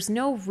 So there's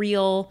no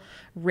real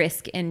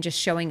risk in just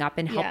showing up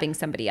and helping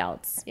somebody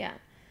else. Yeah.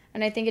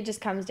 And I think it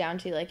just comes down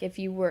to, like, if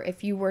you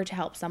were to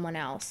help someone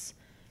else,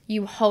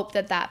 you hope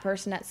that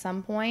person at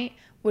some point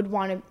would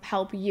want to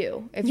help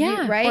you.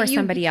 Or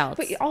somebody else.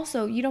 But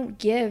also, you don't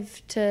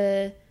give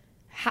to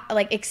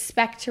like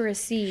expect to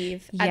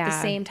receive at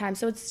the same time.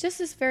 So it's just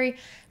this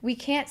we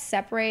can't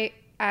separate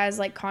as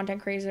like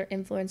content creators or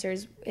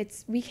influencers.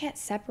 We can't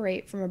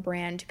separate from a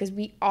brand because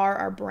we are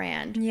our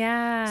brand.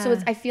 Yeah.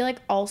 So I feel like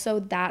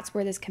also that's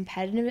where this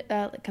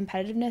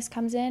competitiveness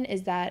comes in,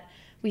 is that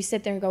we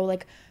sit there and go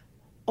like,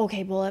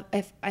 okay, well,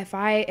 if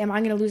I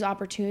going to lose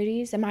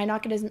opportunities? Am I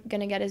not going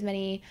to get as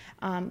many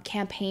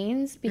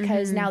campaigns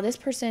because now this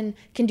person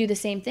can do the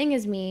same thing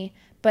as me?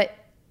 But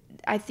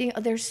I think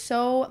there's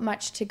so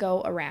much to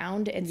go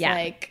around. It's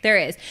like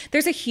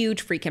there's a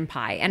huge freaking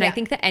pie. And I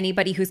think that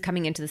anybody who's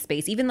coming into the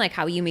space, even like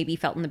how you maybe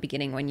felt in the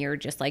beginning when you're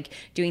just like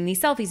doing these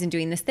selfies and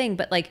doing this thing,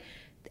 but like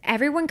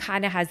everyone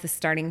kind of has the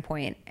starting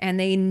point and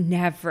they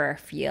never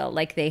feel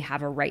like they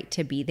have a right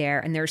to be there.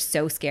 And they're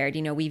so scared.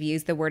 You know, we've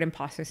used the word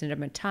imposter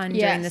syndrome a ton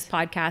during this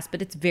podcast,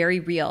 but it's very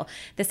real.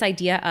 This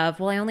idea of,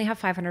 well, I only have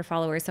 500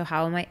 followers, so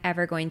how am I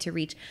ever going to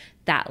reach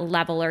that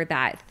level or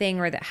that thing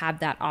or that have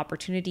that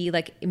opportunity?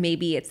 Like,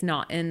 maybe it's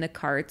not in the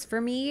cards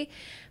for me.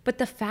 But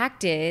the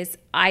fact is,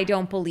 I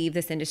don't believe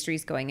this industry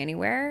is going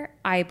anywhere.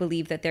 I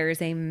believe that there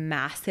is a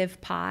massive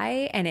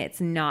pie and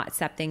it's not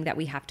something that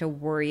we have to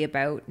worry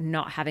about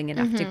not having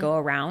enough to go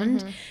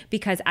around,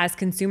 because as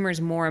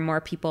consumers, more and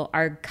more people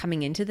are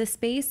coming into this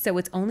space. So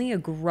it's only a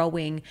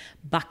growing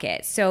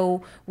bucket.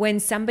 So when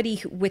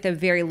somebody with a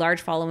very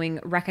large following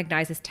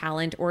recognizes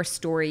talent or a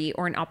story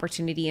or an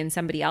opportunity in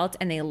somebody else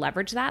and they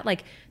leverage that,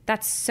 like,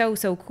 that's so,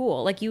 so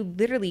cool. Like, you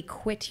literally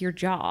quit your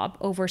job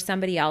over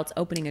somebody else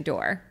opening a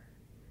door.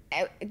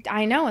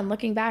 I know. And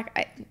looking back,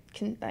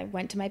 I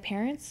went to my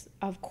parents.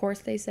 Of course,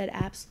 they said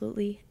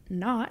absolutely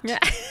not. Yeah.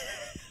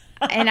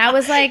 And I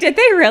was like, did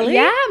they really?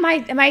 Yeah.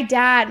 My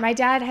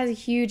dad has a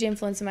huge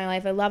influence in my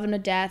life. I love him to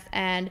death.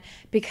 And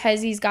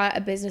because he's got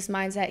a business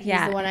mindset, he's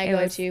the one I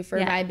go to for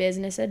my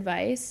business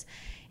advice.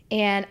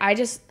 And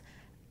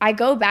I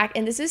go back,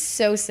 and this is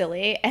so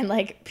silly. And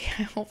like,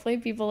 hopefully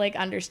people like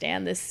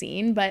understand this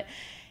scene, but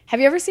have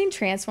you ever seen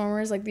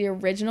Transformers, like the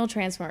original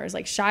Transformers,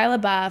 like Shia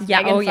LaBeouf,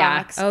 Megan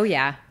Fox? Oh,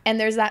 yeah. And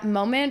there's that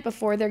moment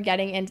before they're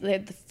getting into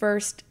the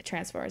first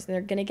Transformers, and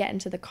they're going to get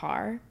into the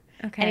car.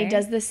 Okay. And he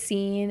does this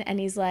scene, and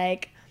he's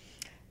like,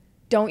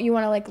 don't you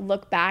want to like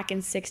look back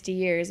in 60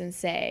 years and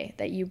say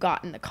that you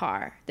got in the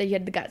car, that you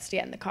had the guts to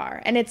get in the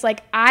car? And it's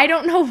like, I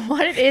don't know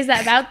what it is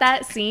about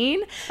that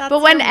scene,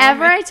 but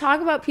whenever I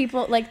talk to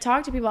people,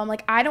 I'm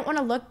like, I don't want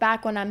to look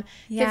back when I'm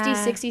 50,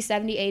 60,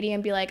 70, 80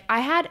 and be like, I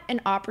had an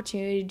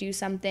opportunity to do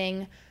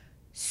something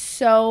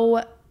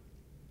so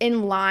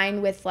in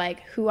line with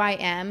like who I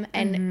am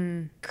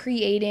and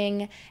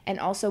creating, and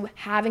also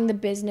having the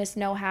business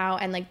know-how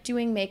and like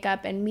doing makeup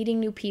and meeting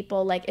new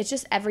people. Like, it's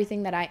just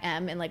everything that I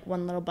am in like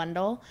one little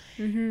bundle.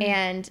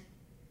 And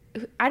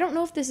I don't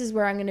know if this is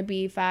where I'm going to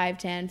be 5,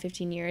 10,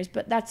 15 years,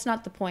 but that's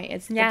not the point.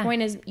 The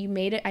point is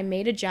I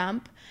made a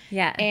jump.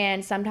 Yeah.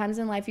 And sometimes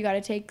in life you got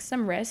to take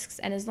some risks.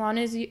 And as long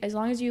as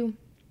you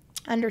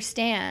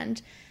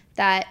understand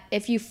that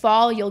if you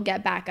fall, you'll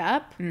get back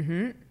up.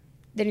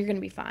 Then you're going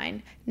to be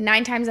fine.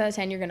 9 times out of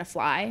 10, you're going to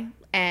fly.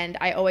 And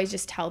I always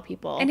just tell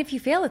people. And if you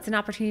fail, it's an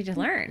opportunity to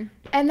learn.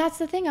 And that's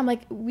the thing. I'm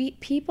like,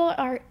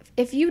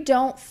 if you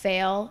don't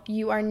fail,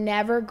 you are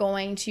never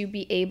going to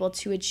be able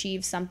to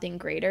achieve something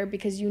greater,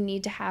 because you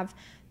need to have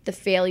the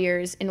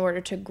failures in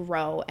order to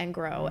grow and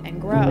grow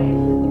and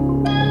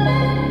grow.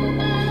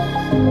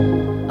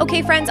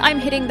 Okay, friends,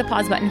 I'm hitting the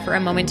pause button for a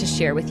moment to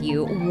share with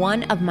you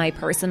one of my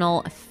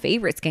personal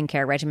favorite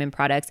skincare regimen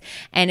products,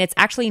 and it's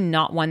actually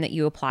not one that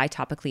you apply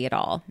topically at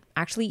all.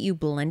 Actually, you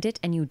blend it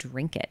and you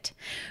drink it.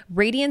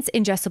 Radiance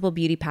Ingestible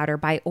Beauty Powder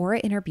by Aura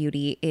Inner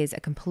Beauty is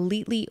a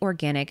completely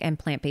organic and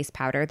plant-based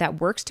powder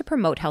that works to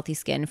promote healthy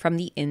skin from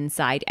the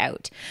inside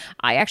out.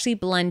 I actually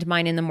blend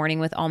mine in the morning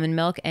with almond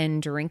milk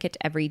and drink it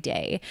every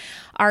day.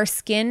 Our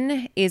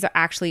skin is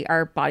actually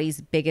our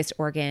body's biggest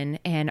organ,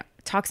 and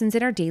toxins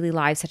in our daily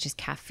lives, such as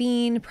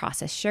caffeine,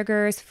 processed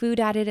sugars, food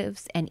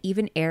additives, and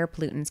even air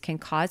pollutants, can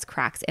cause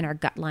cracks in our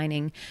gut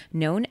lining,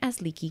 known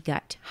as leaky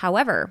gut.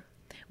 However,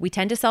 we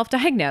tend to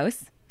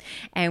self-diagnose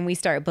and we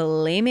start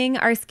blaming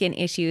our skin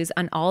issues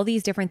on all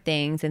these different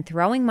things and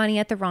throwing money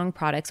at the wrong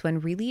products, when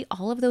really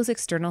all of those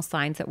external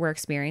signs that we're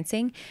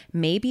experiencing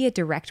may be a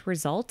direct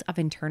result of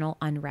internal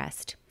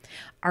unrest.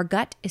 Our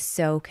gut is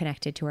so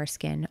connected to our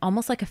skin,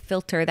 almost like a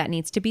filter that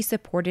needs to be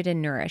supported and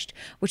nourished,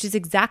 which is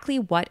exactly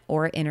what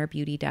Aura Inner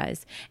Beauty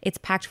does. It's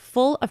packed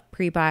full of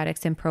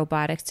prebiotics and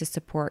probiotics to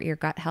support your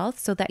gut health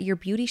so that your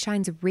beauty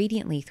shines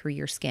radiantly through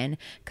your skin,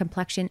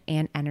 complexion,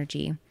 and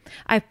energy.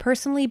 I've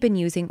personally been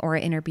using Aura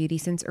Inner Beauty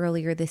since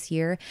earlier this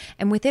year,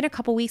 and within a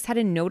couple weeks had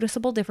a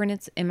noticeable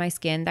difference in my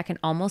skin that can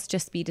almost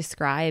just be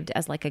described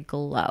as like a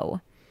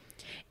glow.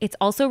 It's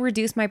also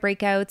reduced my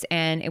breakouts,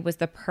 and it was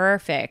the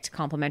perfect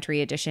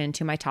complementary addition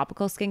to my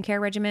topical skincare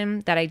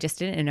regimen that I just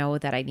didn't know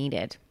that I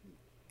needed.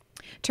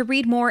 To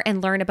read more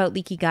and learn about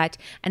leaky gut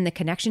and the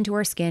connection to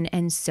our skin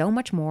and so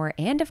much more,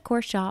 and of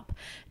course shop,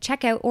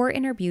 check out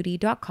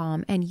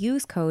aurainnerbeauty.com and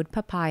use code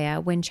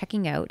PAPAYA when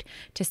checking out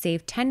to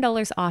save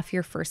 $10 off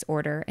your first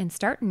order and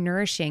start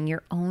nourishing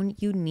your own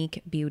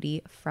unique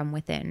beauty from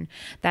within.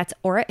 That's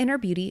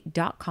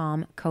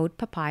aurainnerbeauty.com, code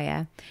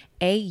PAPAYA,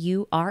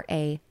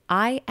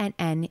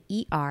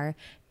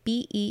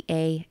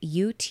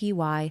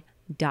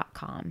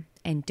 AuraInnerBeauty.com.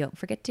 And don't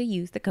forget to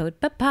use the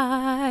code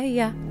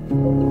PAPAYA.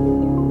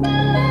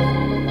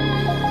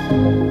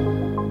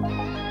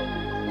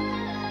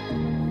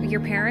 Your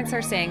parents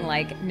are saying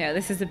like, no,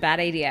 this is a bad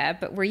idea,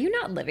 but were you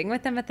not living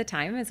with them at the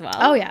time as well?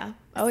 Oh, yeah.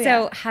 Oh, yeah.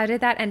 So how did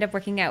that end up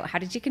working out? How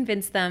did you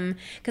convince them?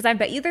 Because I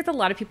bet you there's a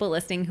lot of people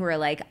listening who are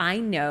like, I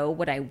know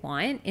what I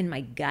want in my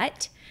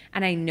gut,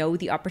 and I know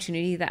the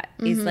opportunity that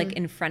is like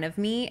in front of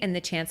me and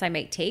the chance I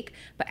might take,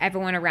 but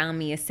everyone around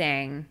me is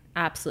saying,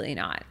 absolutely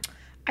not.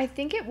 I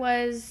think it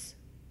was,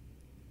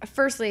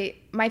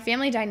 firstly, my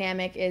family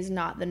dynamic is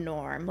not the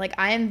norm. Like,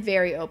 I am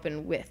very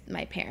open with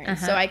my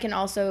parents. So I can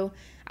also,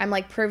 I'm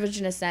like privileged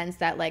in a sense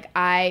that like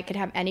I could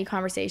have any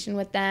conversation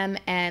with them,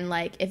 and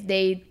like if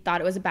they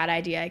thought it was a bad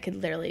idea, I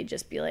could literally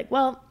just be like,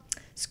 well,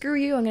 screw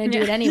you, I'm going to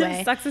do it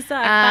anyway. Sucks to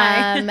suck.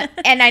 Bye.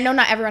 And I know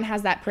not everyone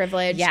has that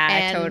privilege. Yeah,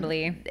 and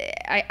totally.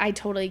 I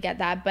totally get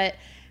that. But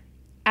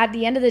at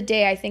the end of the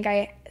day, I think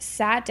I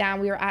sat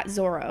down, we were at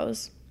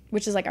Zorro's,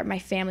 which is like my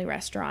family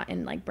restaurant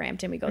in like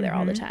Brampton. We go there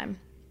all the time.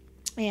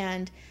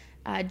 And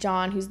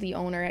John, who's the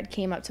owner, had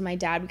came up to my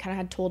dad. We kind of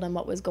had told him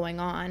what was going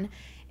on.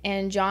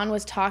 And John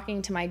was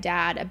talking to my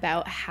dad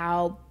about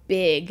how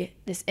big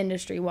this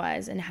industry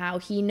was and how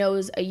he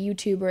knows a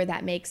YouTuber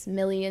that makes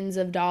millions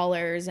of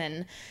dollars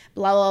and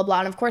blah, blah, blah.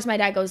 And of course my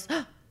dad goes,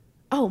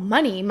 oh,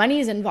 money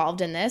is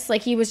involved in this.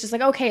 Like, he was just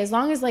like, okay, as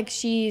long as like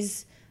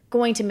she's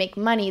going to make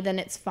money, then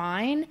it's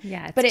fine.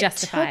 Yeah, it's but it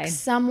justified. took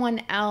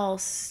someone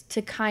else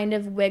to kind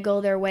of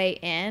wiggle their way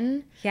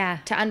in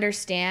to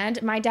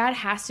understand. My dad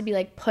has to be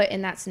like put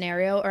in that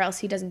scenario, or else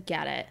he doesn't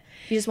get it.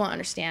 He just won't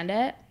understand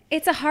it.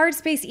 It's a hard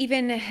space,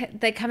 even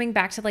like coming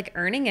back to like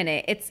earning in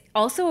it. It's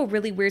also a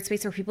really weird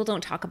space where people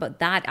don't talk about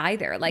that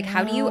either. Like,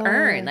 how do you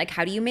earn? Like,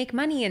 how do you make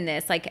money in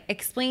this? Like,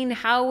 explain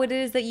how it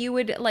is that you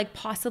would like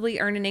possibly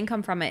earn an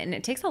income from it. And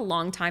it takes a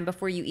long time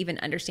before you even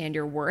understand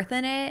your worth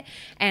in it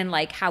and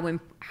like how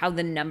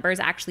the numbers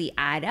actually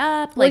add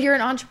up. Like, Well, you're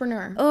an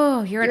entrepreneur.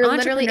 Oh, you're an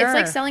entrepreneur. Literally, it's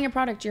like selling a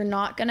product. You're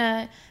not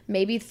gonna,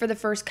 maybe for the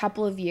first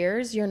couple of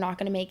years, you're not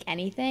gonna make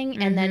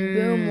anything, and then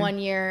boom, 1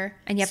 year,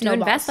 and you have snowballs.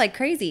 to invest like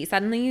crazy.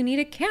 Suddenly you need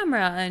a camera,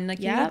 and like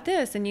you need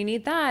this and you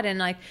need that, and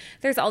like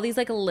there's all these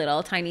like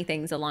little tiny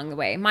things along the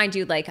way. Mind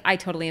you, like I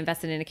totally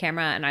invested in a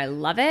camera and I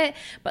love it,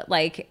 but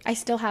like I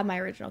still have my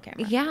original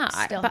camera. Yeah,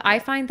 but I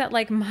find that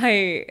like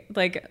my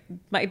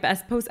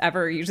best post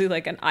ever are usually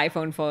like an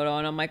iPhone photo,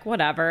 and I'm like,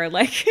 whatever.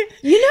 Like,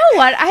 you know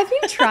what? I've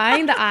been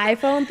trying the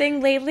iPhone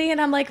thing lately, and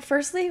I'm like,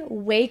 firstly,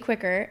 way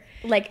quicker.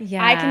 Like,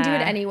 I can do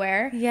it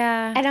anywhere.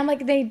 Yeah. And I'm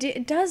like,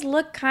 it does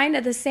look kind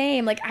of the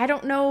same. Like, I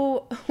don't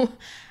know.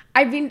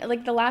 I've been,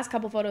 like, the last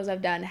couple photos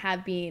I've done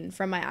have been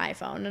from my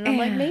iPhone. And I'm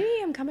like, maybe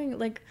I'm coming,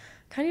 like,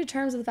 kind of to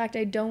terms with the fact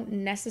I don't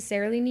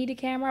necessarily need a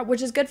camera,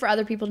 which is good for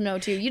other people to know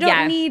too. You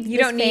don't need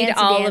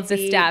all of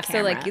the stuff.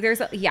 Camera. So like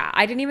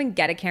I didn't even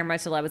get a camera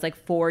till I was like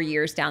 4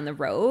 years down the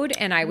road,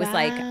 and I was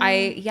like,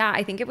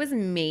 I think it was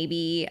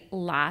maybe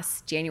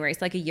last January, so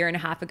like a year and a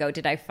half ago,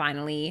 did I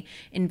finally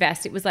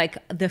invest. It was like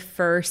the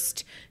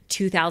first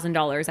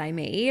 $2,000 I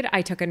made,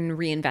 I took it and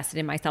reinvested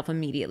in myself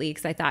immediately,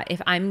 because I thought,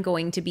 if I'm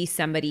going to be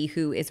somebody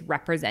who is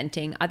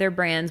representing other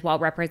brands while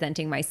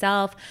representing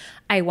myself,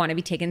 I want to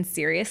be taken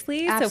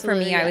seriously. Absolutely, so for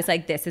me, yeah. I was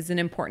like, this is an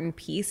important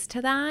piece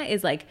to that,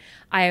 is like,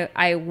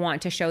 I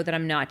want to show that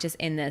I'm not just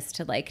in this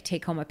to like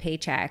take home a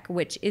paycheck,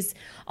 which is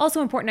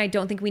also important. I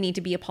don't think we need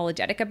to be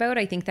apologetic about.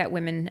 I think that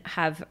women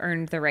have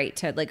earned the right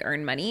to like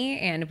earn money,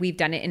 and we've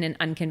done it in an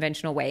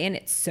unconventional way, and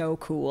it's so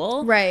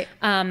cool. Right.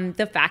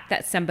 The fact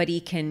that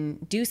somebody can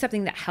do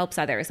something that helps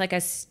others, like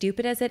as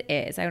stupid as it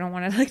is, I don't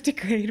want to like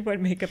degrade what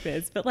makeup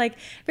is, but like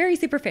very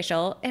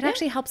superficial, it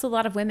actually helps a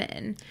lot of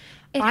women.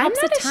 It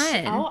helps a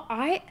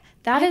ton.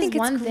 That I is think it's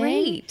one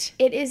great.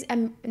 thing. It is,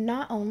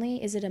 not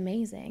only is it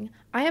amazing,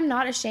 I am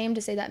not ashamed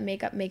to say that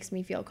makeup makes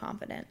me feel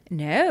confident.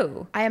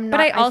 No. I am not. But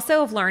I also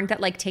have learned that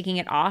like taking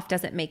it off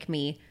doesn't make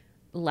me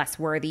less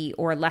worthy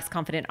or less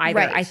confident either.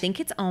 Right. I think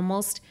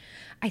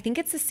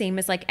it's the same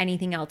as like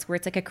anything else, where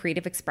it's like a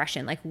creative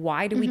expression. Like,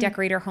 why do we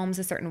decorate our homes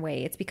a certain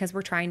way? It's because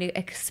we're trying to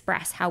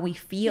express how we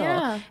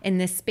feel in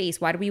this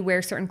space. Why do we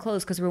wear certain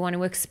clothes? Because we want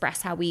to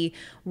express how we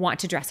want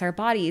to dress our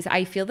bodies.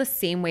 I feel the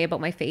same way about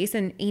my face.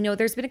 And, you know,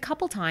 there's been a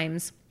couple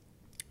times,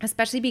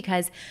 especially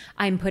because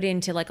I'm put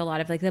into like a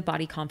lot of like the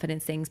body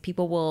confidence things,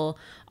 people will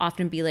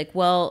often be like,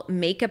 well,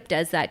 makeup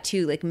does that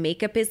too. Like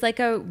makeup is such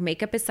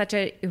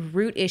a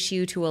root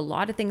issue to a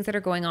lot of things that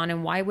are going on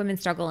and why women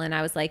struggle. And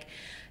I was like,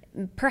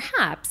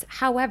 perhaps,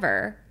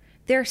 however,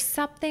 there's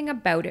something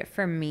about it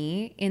for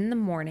me in the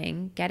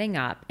morning, getting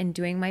up and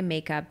doing my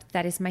makeup,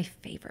 that is my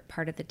favorite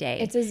part of the day.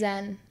 It's a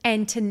zen.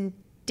 And to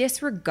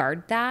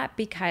disregard that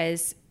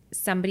because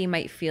somebody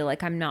might feel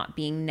like I'm not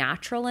being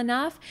natural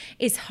enough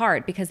is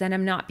hard, because then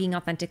I'm not being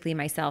authentically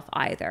myself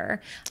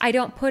either. I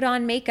don't put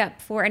on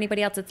makeup for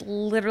anybody else. It's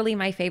literally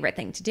my favorite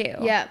thing to do.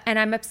 Yeah. And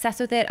I'm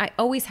obsessed with it. I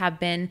always have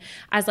been.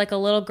 As like a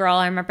little girl,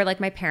 I remember like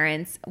my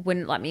parents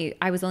wouldn't let me,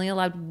 I was only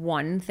allowed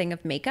one thing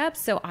of makeup.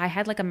 So I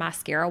had like a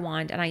mascara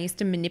wand and I used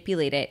to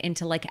manipulate it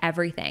into like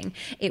everything.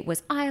 It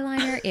was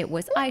eyeliner, it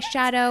was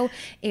eyeshadow,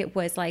 it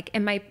was like,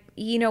 and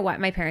you know what,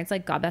 my parents,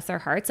 like, God bless their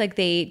hearts, like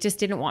they just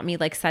didn't want me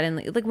like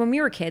suddenly, like when we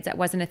were kids, that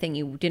wasn't a thing.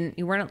 You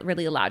weren't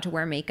really allowed to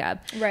wear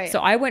makeup. Right. So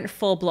I went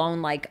full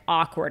blown like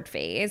awkward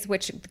phase,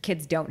 which the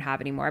kids don't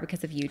have anymore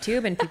because of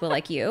YouTube and people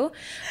like you.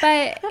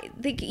 But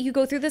you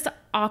go through this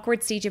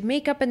awkward stage of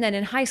makeup, and then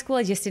in high school,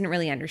 I just didn't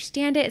really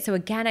understand it. So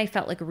again, I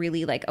felt like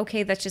really like,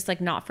 okay, that's just like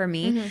not for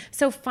me.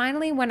 So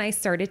finally, when I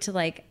started to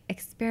like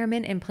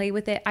experiment and play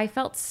with it, I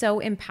felt so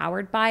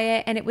empowered by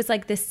it. And it was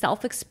like this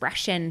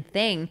self-expression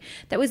thing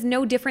that was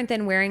no different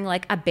than wearing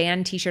like a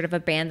band t-shirt of a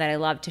band that I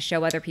loved to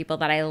show other people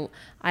that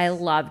I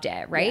loved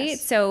it, right?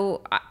 Yes.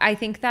 So I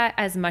think that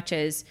as much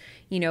as,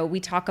 you know, we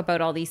talk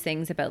about all these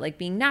things about like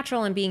being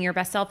natural and being your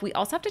best self, we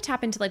also have to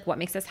tap into like what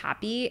makes us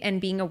happy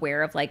and being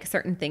aware of like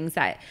certain things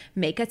that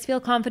make us feel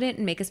confident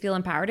and make us feel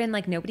empowered. And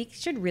like nobody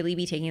should really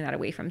be taking that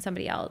away from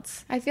somebody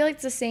else. I feel like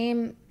it's the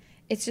same.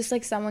 It's just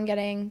like someone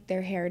getting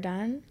their hair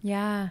done.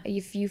 Yeah.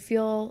 If you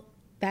feel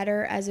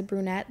better as a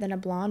brunette than a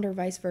blonde or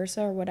vice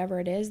versa or whatever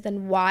it is,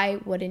 then why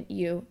wouldn't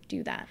you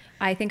do that?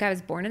 I think I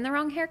was born in the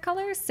wrong hair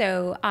color.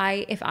 So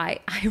I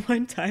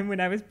one time when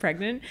I was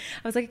pregnant,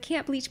 I was like, I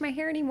can't bleach my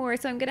hair anymore.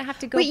 So I'm going to have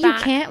to go Wait, back.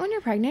 you can't when you're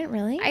pregnant?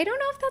 Really? I don't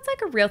know if that's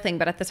like a real thing,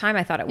 but at the time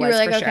I thought it was were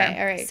like, for okay, sure.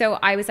 all right. So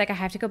I was like, I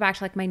have to go back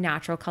to like my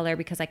natural color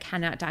because I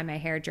cannot dye my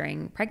hair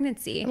during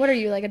pregnancy. What are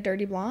you, like a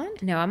dirty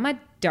blonde? No, I'm a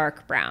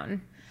dark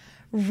brown.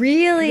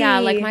 Really? Yeah,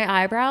 like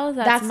my eyebrows,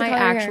 that's my the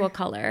color actual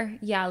color.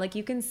 Yeah, like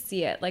you can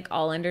see it like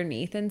all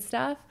underneath and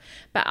stuff.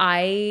 But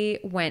I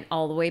went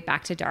all the way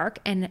back to dark,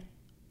 and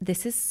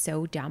this is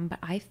so dumb, but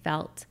I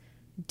felt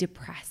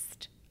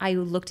depressed. I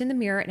looked in the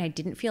mirror and I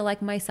didn't feel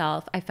like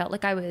myself. I felt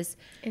like I was...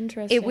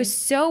 Interesting. It was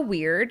so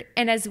weird.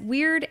 And as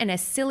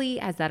silly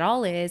as that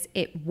all is,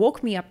 it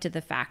woke me up to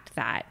the fact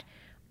that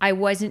I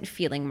wasn't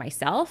feeling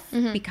myself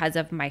because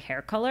of my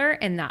hair color,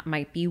 and that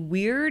might be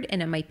weird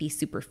and it might be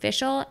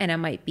superficial and it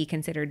might be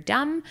considered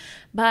dumb,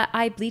 but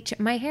I bleached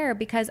my hair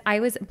because I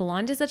was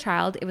blonde as a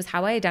child. It was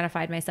how I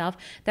identified myself,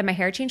 that my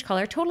hair changed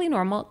color, totally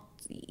normal.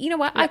 You know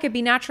what? I could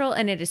be natural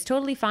and it is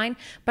totally fine,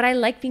 but I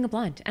like being a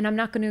blonde and I'm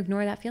not going to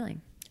ignore that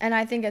feeling. And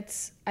I think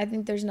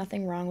there's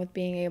nothing wrong with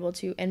being able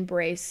to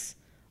embrace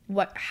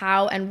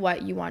how and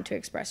what you want to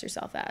express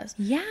yourself as.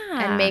 Yeah.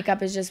 And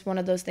makeup is just one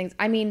of those things.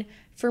 I mean,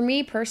 for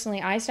me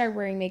personally, I started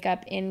wearing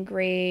makeup in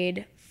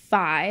grade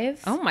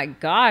 5. Oh my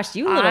gosh,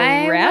 you little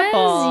I rebel.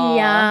 was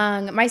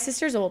young. My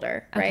sister's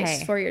older, right? Okay.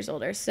 She's 4 years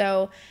older.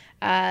 So,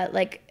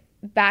 like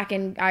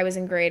I was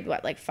in grade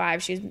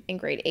 5. She was in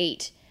grade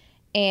 8.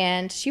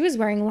 And she was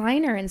wearing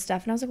liner and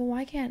stuff. And I was like, well,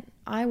 why can't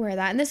I wear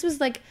that? And this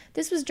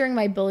was during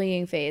my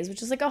bullying phase,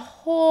 which is like a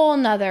whole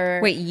nother.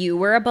 Wait, you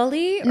were a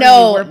bully? Or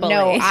No, you were bullied?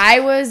 no,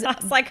 I was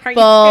like, are you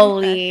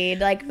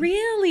bullied, like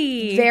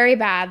really very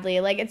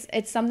badly. Like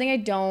it's something I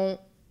don't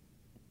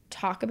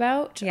talk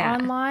about Yeah.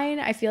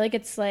 online. I feel like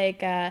it's like,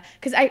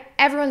 cause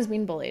everyone's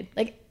been bullied.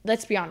 Like,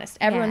 let's be honest,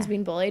 everyone's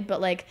been bullied, but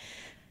like,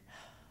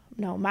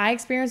 no, my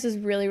experience is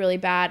really, really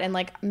bad. And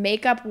like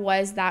makeup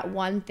was that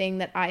one thing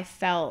that I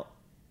felt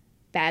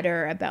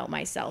better about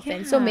myself.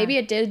 And so maybe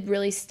it did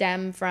really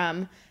stem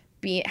from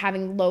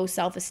having low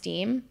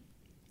self-esteem.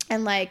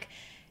 And like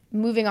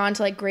moving on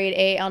to like grade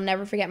 8, I'll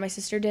never forget, my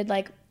sister did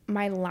like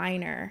my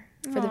liner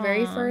for the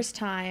very first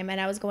time,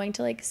 and I was going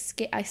to like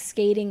a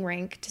skating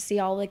rink to see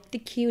all like the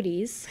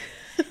cuties,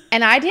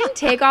 and I didn't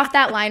take off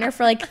that liner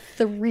for like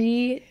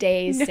 3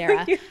 days,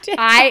 Sarah.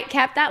 I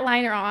kept that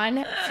liner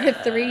on for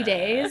 3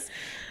 days,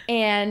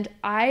 and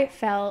I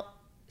felt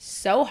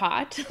so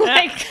hot.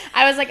 Like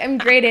I was like, I'm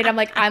grade 8. I'm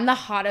like, I'm the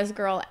hottest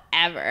girl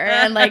ever.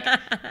 And like,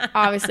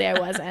 obviously I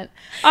wasn't.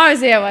 But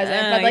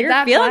like, you're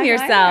that feeling black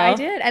yourself. liner, I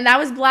did. And that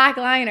was black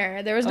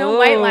liner. There was no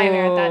white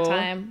liner at that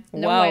time.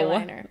 No white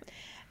liner.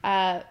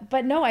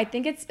 But no, I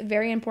think it's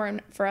very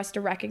important for us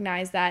to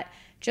recognize that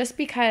just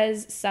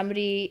because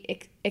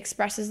somebody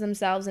expresses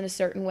themselves in a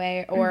certain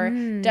way or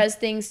does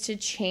things to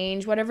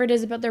change whatever it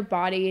is about their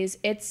bodies,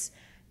 it's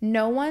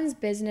no one's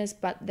business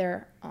but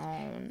their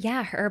own.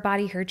 Yeah, her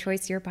body, her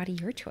choice, your body,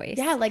 your choice.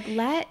 Yeah, like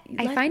I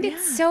find it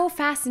so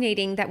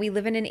fascinating that we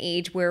live in an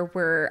age where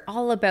we're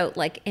all about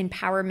like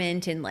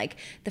empowerment and like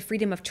the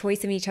freedom of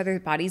choice in each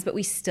other's bodies, but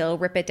we still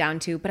rip it down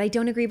to, but I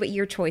don't agree what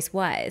your choice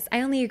was.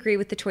 I only agree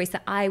with the choice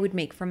that I would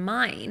make for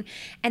mine.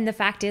 And the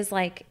fact is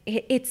like,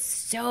 it's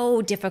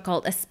so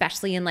difficult,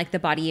 especially in like the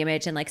body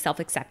image and like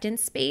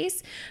self-acceptance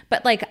space.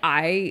 But like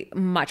I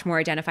much more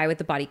identify with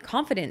the body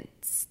confidence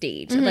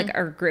stage, like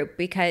our group,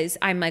 because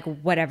I'm like,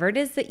 whatever it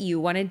is that you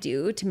want to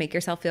do to make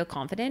yourself feel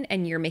confident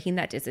and you're making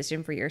that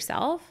decision for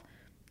yourself,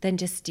 then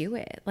just do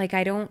it. Like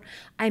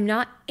I'm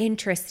not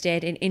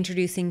interested in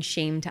introducing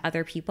shame to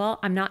other people.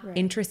 I'm not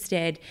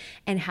interested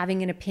in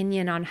having an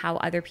opinion on how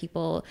other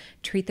people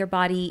treat their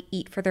body,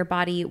 eat for their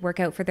body, work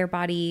out for their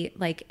body,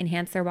 like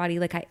enhance their body.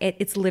 Like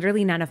it's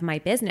literally none of my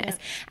business.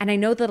 Yeah. And I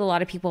know that a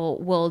lot of people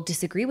will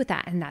disagree with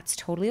that, and that's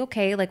totally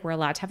okay. Like we're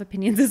allowed to have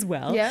opinions as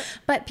well. Yep.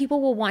 But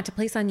people will want to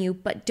place on you,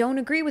 but don't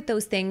agree with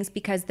those things,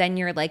 because then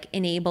you're like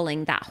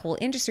enabling that whole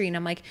industry. And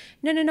I'm like,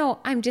 no,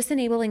 I'm just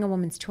enabling a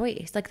woman's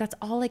choice. Like that's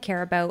all I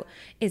care about,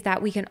 is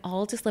that we can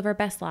all just live our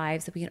best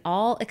lives, that we can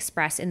all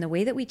express in the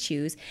way that we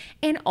choose.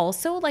 And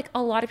also, like,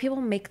 a lot of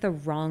people make the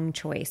wrong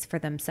choice for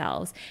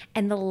themselves.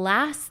 And the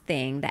last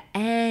thing that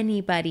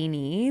anybody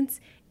needs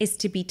is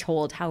to be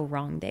told how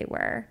wrong they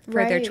were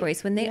for their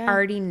choice when they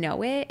already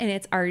know it, and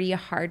it's already a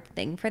hard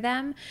thing for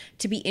them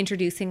to be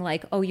introducing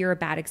like, oh, you're a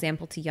bad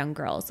example to young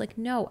girls. Like,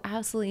 no,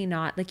 absolutely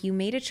not. Like you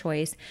made a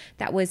choice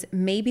that was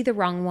maybe the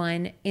wrong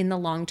one in the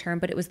long term,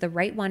 but it was the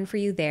right one for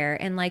you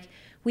there. And like,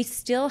 we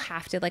still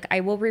have to, like, I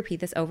will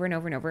repeat this over and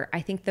over and over.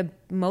 I think the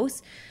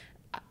most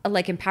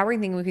like empowering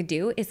thing we could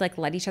do is like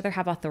let each other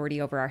have authority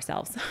over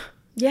ourselves.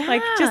 Yeah.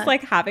 Like just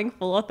like having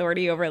full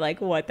authority over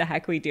like what the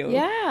heck we do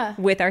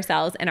with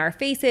ourselves and our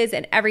faces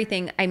and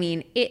everything. I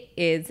mean, it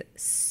is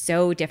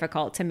so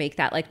difficult to make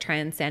that like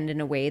transcend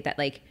in a way that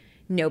like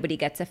nobody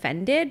gets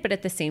offended. But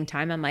at the same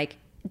time, I'm like,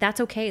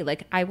 that's okay.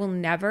 Like I will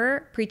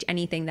never preach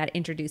anything that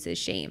introduces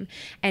shame,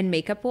 and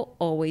makeup will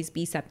always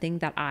be something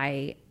that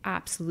I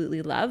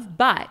absolutely love.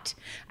 But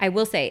I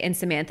will say, and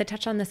Samantha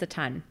touched on this a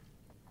ton,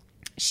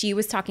 she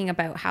was talking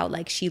about how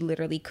like she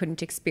literally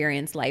couldn't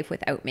experience life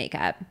without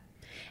makeup,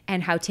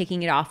 and how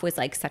taking it off was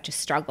like such a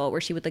struggle,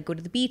 where she would like go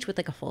to the beach with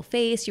like a full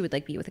face. She would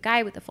like be with a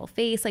guy with a full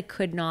face, like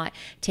could not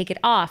take it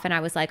off. And I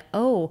was like,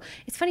 oh,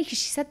 it's funny because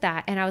she said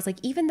that. And I was like,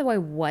 even though I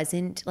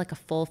wasn't like a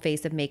full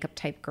face of makeup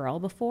type girl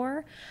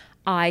before,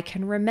 I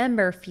can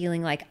remember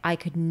feeling like I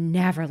could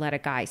never let a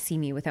guy see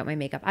me without my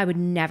makeup. I would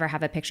never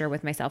have a picture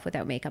with myself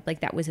without makeup. Like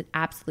that was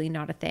absolutely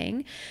not a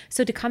thing.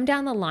 So to come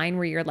down the line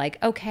where you're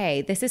like,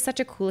 okay, this is such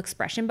a cool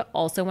expression, but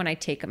also when I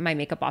take my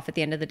makeup off at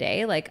the end of the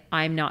day, like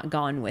I'm not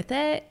gone with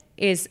it,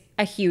 is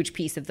a huge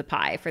piece of the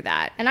pie for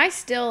that. And I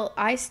still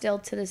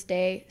to this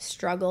day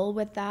struggle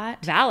with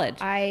that. Valid.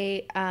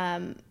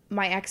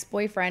 My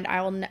ex-boyfriend,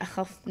 I'll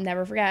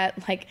never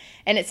forget, like,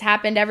 and it's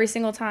happened every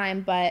single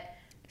time, but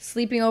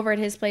sleeping over at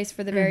his place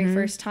for the very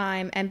first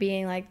time and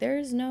being like,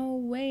 there's no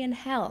way in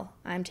hell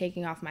I'm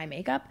taking off my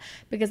makeup,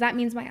 because that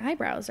means my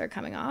eyebrows are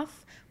coming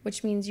off,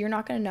 which means you're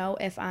not going to know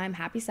if I'm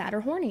happy, sad,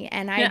 or horny.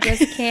 And I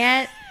just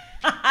can't,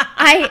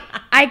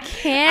 I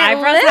can't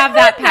eyebrows have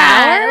that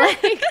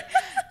power. Like,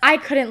 I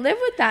couldn't live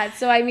with that.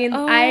 So, I mean,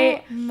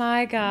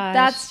 my gosh,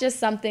 that's just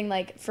something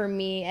like for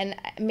me, and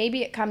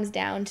maybe it comes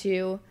down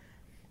to,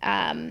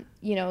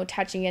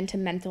 touching into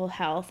mental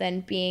health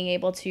and being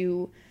able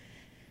to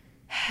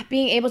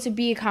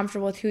be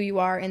comfortable with who you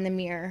are in the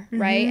mirror,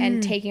 right?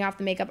 And taking off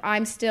the makeup.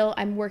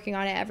 I'm working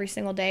on it every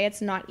single day.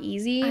 It's not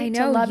easy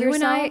to love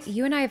yourself.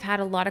 You and I have had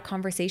a lot of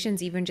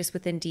conversations, even just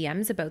within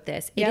DMs, about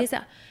this.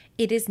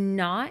 It is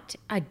not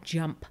a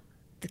jump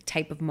the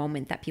type of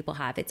moment that people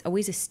have. It's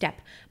always a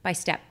step by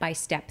step by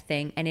step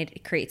thing, and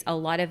it creates a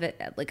lot of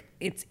it. Like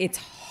it's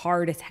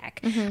hard as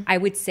heck. I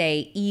would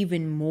say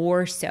even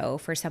more so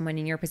for someone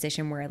in your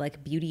position where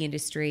like beauty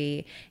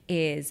industry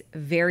is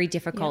very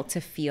difficult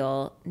to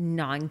feel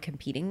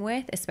non-competing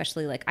with,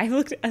 especially like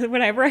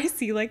whenever I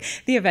see like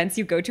the events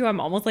you go to, I'm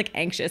almost like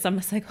anxious. I'm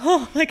just like,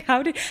 oh, like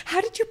how did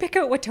you pick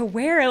out what to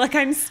wear? Like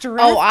I'm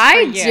stressed. Oh,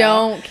 I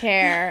don't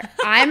care.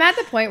 I'm at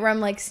the point where I'm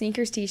like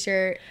sneakers,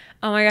 t-shirt.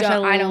 Oh my gosh,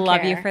 I don't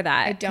love care. you for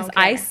that. I don't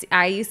care.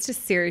 I used to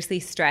seriously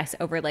stress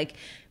over like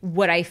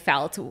what I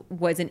felt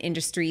was an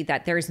industry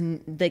that there's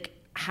like,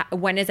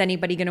 when is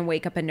anybody going to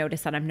wake up and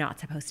notice that I'm not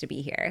supposed to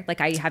be here?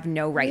 Like I have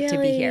no right to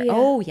be here.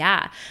 Oh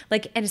yeah.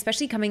 Like, and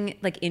especially coming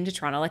like into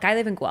Toronto, like I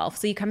live in Guelph.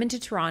 So you come into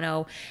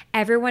Toronto,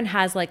 everyone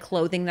has like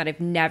clothing that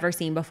I've never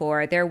seen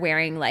before. They're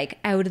wearing like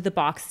out of the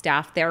box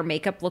stuff. Their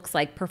makeup looks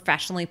like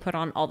professionally put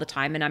on all the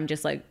time. And I'm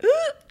just like,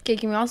 ugh. Okay,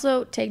 can we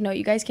also take note?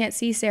 You guys can't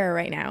see Sarah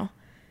right now,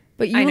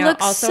 but you know.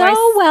 look Also,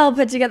 so well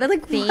put together.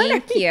 Like,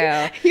 thank you.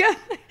 Yeah.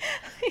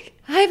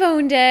 I've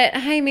owned it.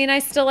 I mean, I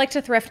still like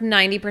to thrift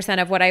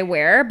 90% of what I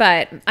wear,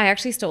 but I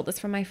actually stole this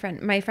from my friend.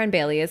 My friend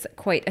Bailey is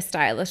quite a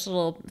stylish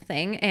little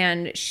thing,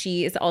 and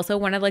she is also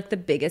one of like the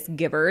biggest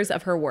givers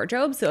of her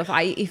wardrobe. So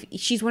if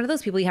she's one of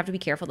those people, you have to be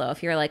careful though.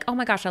 If you're like, oh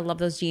my gosh, I love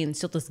those jeans,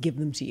 she'll just give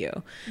them to you.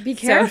 Be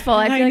careful.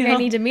 I feel like I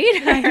need to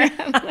meet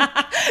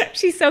her.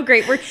 She's so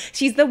great.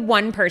 She's the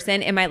one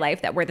person in my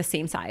life that we're the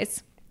same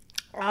size.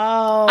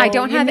 Oh, I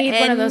don't have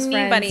one of those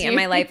anybody in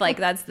my life like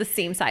that's the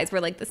same size.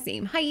 We're like the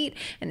same height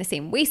and the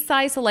same waist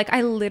size. So like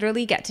I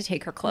literally get to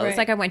take her clothes. Right.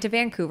 Like I went to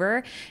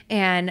Vancouver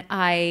and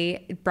I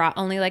brought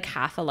only like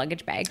half a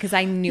luggage bag because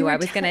I knew I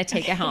was going to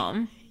take it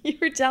home. You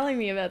were telling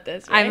me about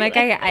this, right? I'm like,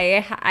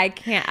 I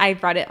can't, I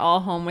brought it all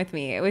home with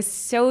me. It was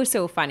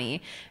so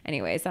funny.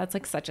 Anyways, that's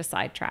like such a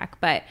sidetrack.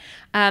 But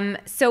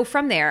so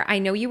from there, I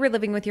know you were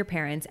living with your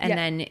parents and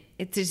then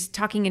it's just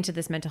talking into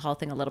this mental health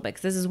thing a little bit.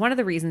 Because this is one of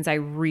the reasons I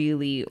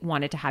really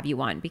wanted to have you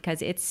on,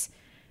 because it's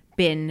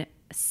been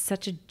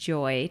such a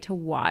joy to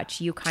watch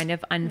you kind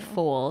of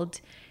unfold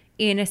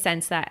in a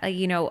sense that,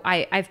 you know,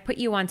 I've put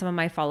you on some of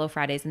my Follow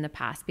Fridays in the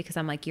past because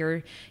I'm like,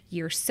 you're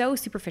so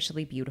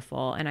superficially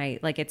beautiful. And I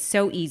like, it's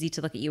so easy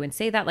to look at you and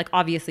say that. Like,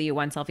 obviously you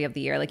won Selfie of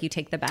the Year. Like you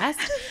take the best.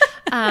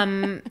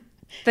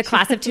 The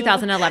class of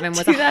 2011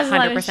 was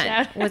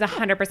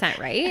 100%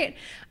 right.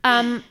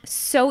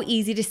 So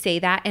easy to say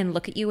that and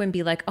look at you and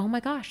be like, oh my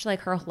gosh,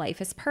 like her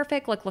life is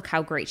perfect. Like, look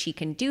how great she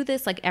can do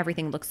this. Like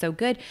everything looks so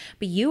good.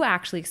 But you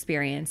actually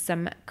experienced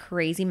some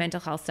crazy mental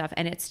health stuff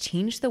and it's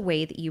changed the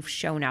way that you've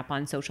shown up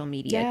on social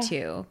media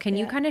too. Can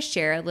you kind of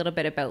share a little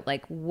bit about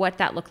like what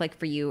that looked like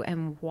for you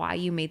and why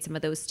you made some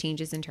of those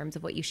changes in terms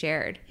of what you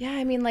shared? Yeah,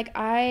 I mean, like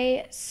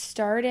I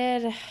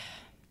started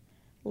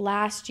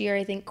last year,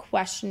 I think,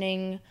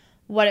 questioning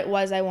what it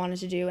was I wanted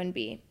to do and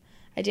be.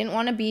 I didn't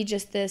want to be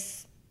just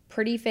this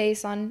pretty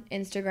face on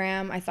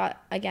Instagram. I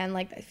thought, again,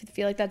 like I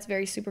feel like that's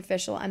very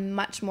superficial. I'm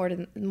much more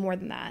than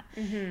that.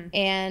 Mm-hmm.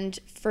 And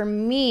for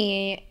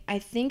me, I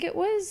think it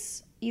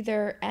was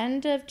either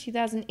end of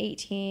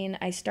 2018,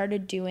 I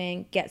started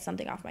doing Get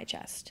Something Off My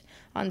Chest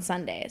on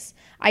Sundays.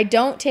 I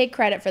don't take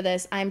credit for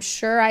this. I'm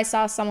sure I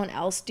saw someone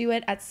else do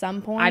it at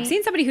some point. I've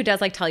seen somebody who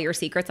does like Tell Your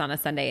Secrets on a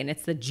Sunday and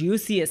it's the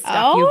juiciest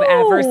stuff you've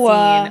ever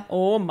seen.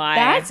 Oh my.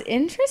 That's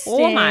interesting.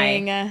 Oh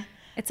my.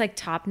 It's like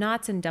Top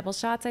Knots and Double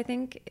Shots, I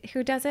think,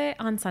 who does it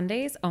on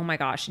Sundays. Oh my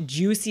gosh.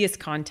 Juiciest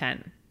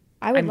content.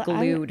 I'm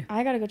glued.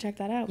 I gotta go check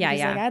that out. Yeah, because,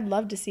 yeah. Like, I'd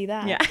love to see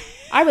that. Yeah.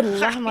 I would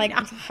love. I'm like,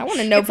 I want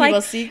to know it's people's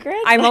like, secrets.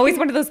 I'm always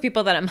one of those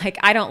people that I'm like,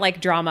 I don't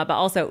like drama, but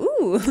also,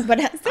 ooh, but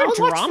I'll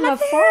watch from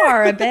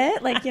afar a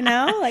bit, like, you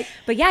know, like.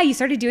 But yeah, you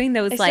started doing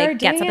those, like,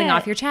 get something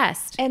off your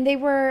chest, and they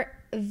were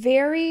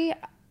very.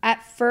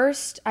 At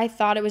first, I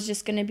thought it was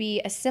just going to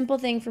be a simple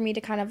thing for me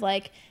to kind of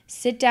like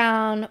sit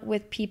down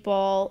with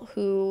people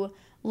who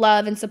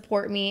love and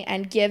support me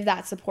and give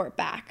that support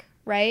back,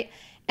 right?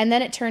 And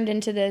then it turned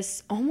into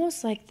this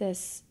almost like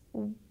this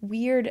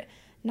weird,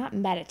 not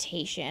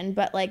meditation,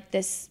 but like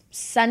this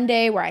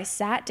Sunday where I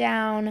sat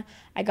down,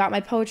 I got my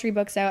poetry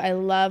books out. I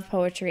love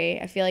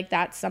poetry. I feel like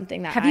that's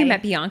something that Have you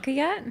met Bianca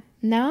yet?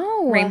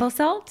 No. Rainbow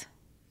Salt?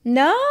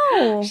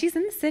 No. She's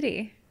in the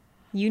city.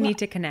 You need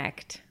to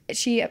connect.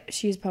 She's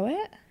a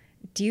poet?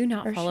 Do you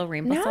not follow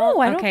Rainbow No, Salt?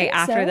 I don't Okay, think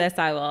after so. this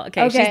I will.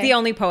 Okay, she's the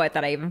only poet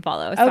that I even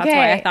follow. So that's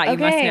why I thought you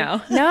must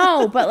know.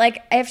 No, but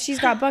like if she's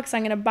got books,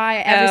 I'm going to buy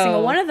every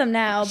single one of them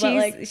now. But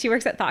like she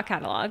works at Thought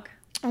Catalog.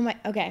 Oh my,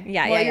 okay.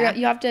 Yeah, well, yeah.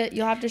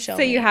 You'll have to show me.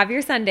 So you have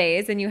your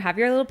Sundays and you have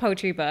your little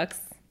poetry books.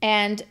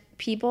 And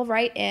people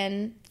write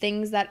in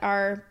things that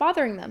are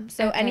bothering them.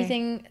 So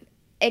anything,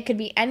 it could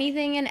be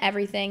anything and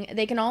everything.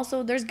 They can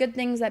also, there's good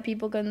things that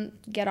people can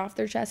get off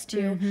their chest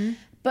too. Mm-hmm.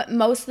 But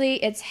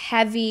mostly it's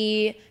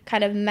heavy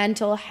kind of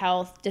mental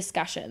health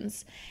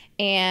discussions.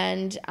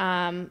 And,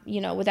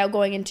 you know, without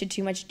going into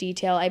too much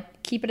detail, I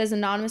keep it as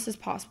anonymous as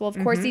possible. Of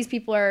course, these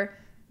people are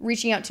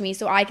reaching out to me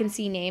so I can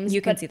see names.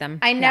 You can see them.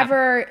 I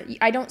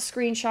don't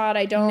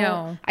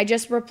screenshot. I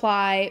just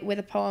reply with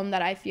a poem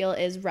that I feel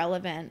is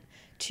relevant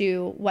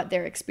to what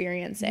they're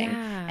experiencing.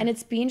 Yeah. And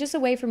it's been just a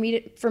way for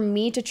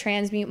me to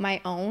transmute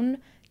my own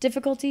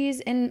difficulties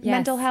in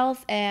mental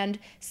health and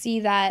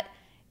see that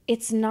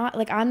it's not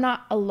like I'm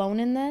not alone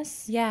in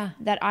this. Yeah.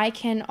 That I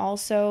can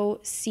also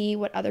see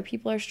what other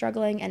people are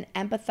struggling and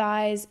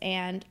empathize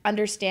and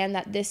understand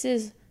that this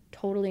is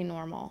totally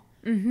normal.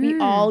 We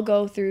all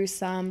go through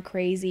some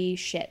crazy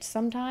shit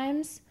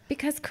sometimes.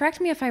 Because correct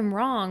me if I'm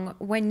wrong,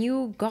 when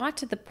you got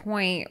to the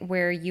point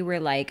where you were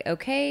like,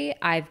 okay,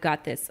 I've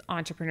got this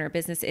entrepreneur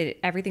business,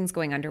 everything's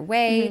going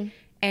underway,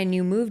 and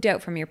you moved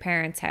out from your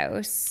parents'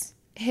 house.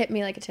 Hit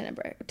me like a ton of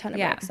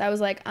bricks. I was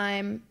like,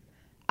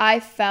 I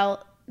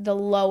felt the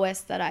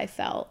lowest that I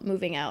felt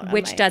moving out.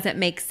 Which doesn't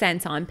make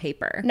sense on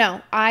paper.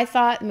 No, I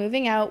thought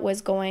moving out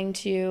was going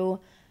to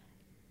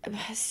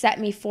set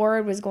me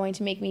forward, was going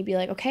to make me be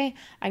like, okay,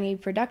 I need to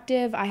be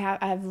productive. I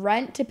have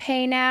rent to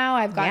pay now.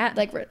 I've got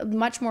like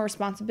much more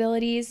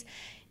responsibilities.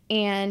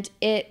 And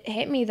it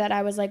hit me that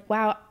I was like,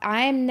 wow,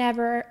 I'm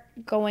never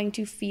going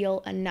to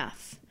feel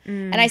enough.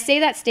 And I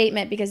say that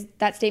statement because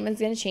that statement's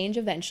going to change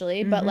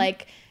eventually. But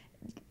like,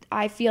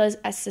 I feel as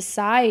a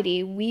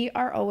society, we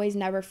are always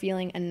never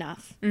feeling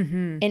enough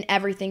in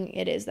everything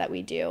it is that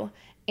we do.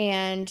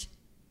 And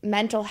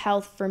mental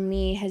health for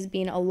me has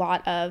been a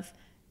lot of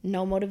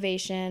no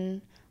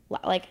motivation,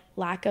 like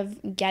lack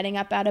of getting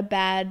up out of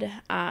bed,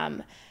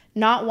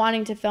 not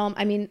wanting to film.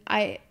 I mean,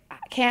 I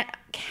can't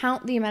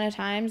count the amount of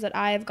times that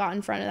I have got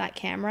in front of that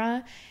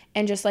camera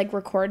and just like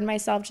recorded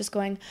myself just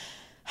going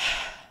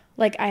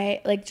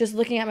like just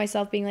looking at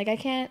myself being like, I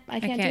can't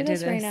do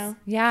this right now.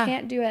 Yeah. I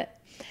can't do it.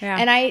 Yeah.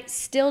 And I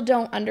still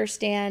don't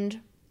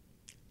understand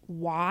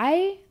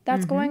why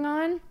that's going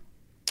on.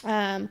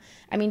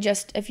 I mean,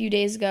 just a few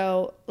days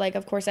ago, like,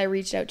 of course I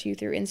reached out to you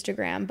through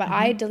Instagram, but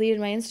I deleted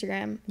my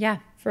Instagram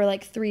for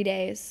like 3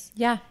 days.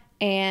 Yeah.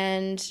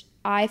 And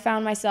I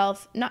found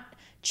myself not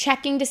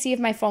checking to see if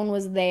my phone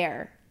was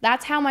there.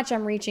 That's how much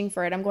I'm reaching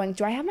for it. I'm going,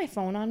 do I have my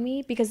phone on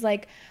me? Because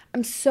like,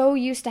 I'm so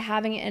used to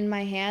having it in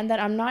my hand that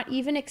I'm not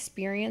even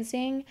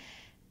experiencing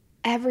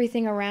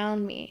everything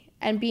around me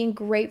and being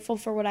grateful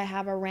for what I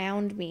have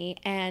around me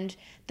and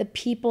the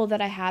people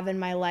that I have in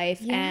my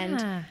life. Yeah.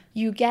 And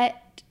you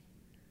get,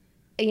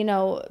 you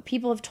know,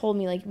 people have told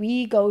me like,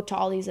 we go to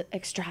all these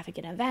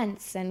extravagant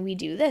events and we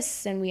do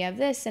this and we have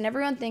this, and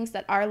everyone thinks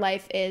that our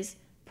life is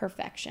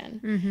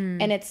perfection.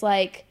 And it's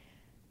like,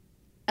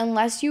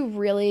 unless you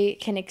really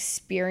can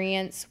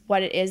experience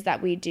what it is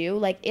that we do,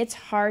 like, it's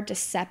hard to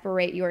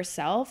separate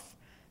yourself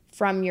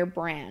from your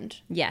brand.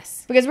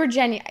 Yes. Because we're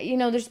genuine. You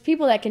know, there's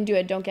people that can do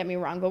it, don't get me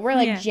wrong, but we're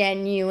like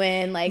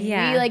genuine, like we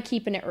like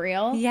keeping it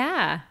real.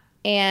 Yeah.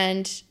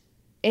 And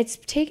it's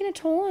taken a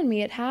toll on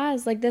me. It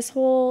has, like, this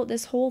whole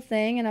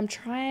thing, and I'm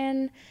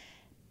trying,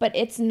 but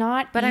it's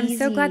not But easy. I'm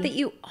so glad that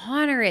you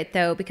honor it,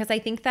 though, because I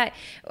think that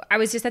I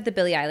was just at the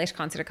Billie Eilish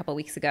concert a couple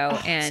weeks ago,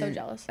 and so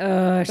jealous.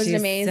 Oh, Was it she's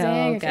amazing?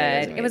 so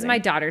good. It It was my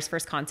daughter's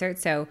first concert,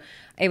 so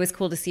it was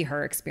cool to see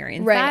her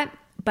experience that.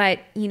 But,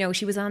 you know,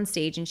 she was on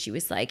stage and she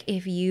was like,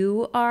 if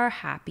you are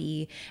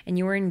happy and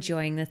you are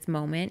enjoying this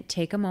moment,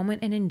 take a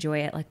moment and enjoy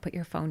it. Like, put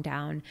your phone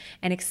down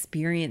and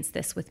experience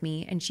this with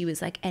me. And she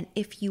was like, and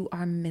if you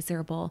are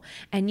miserable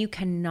and you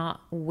cannot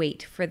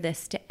wait for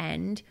this to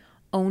end,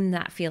 own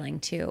that feeling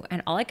too.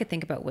 And all I could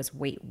think about was,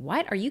 wait,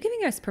 what? Are you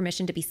giving us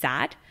permission to be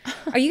sad?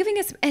 Are you giving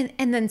us,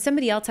 and then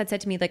somebody else had said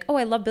to me like, oh,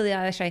 I love Billie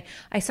Eilish.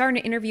 I saw her in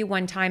an interview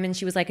one time and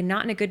she was like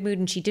not in a good mood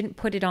and she didn't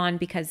put it on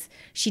because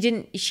she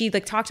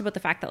like talked about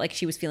the fact that like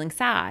she was feeling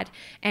sad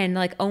and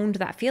like owned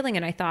that feeling.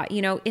 And I thought,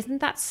 you know, isn't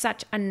that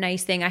such a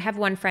nice thing? I have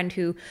one friend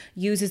who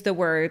uses the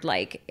word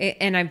like,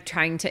 and I'm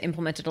trying to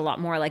implement it a lot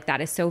more, like,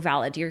 that is so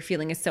valid. Your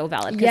feeling is so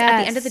valid. Because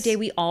at the end of the day,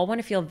 we all want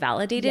to feel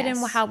validated in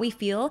how we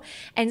feel.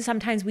 And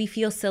sometimes we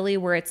feel silly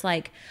where it's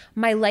like,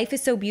 my life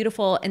is so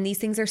beautiful and these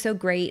things are so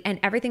great and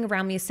everything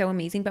around me is so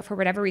amazing, but for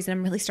whatever reason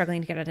I'm really struggling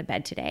to get out of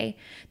bed today.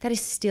 That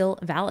is still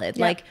valid.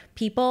 Like,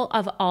 people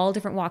of all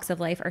different walks of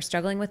life are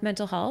struggling with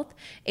mental health.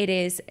 It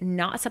is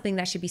not something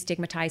that should be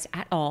stigmatized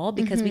at all,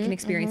 because we can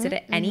experience it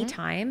at any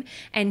time.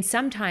 And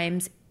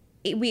sometimes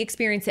we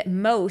experience it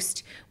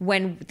most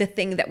when the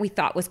thing that we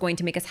thought was going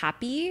to make us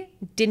happy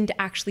didn't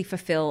actually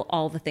fulfill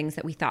all the things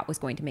that we thought was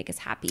going to make us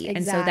happy. Exactly.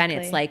 And so then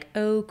it's like,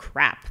 oh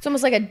crap. It's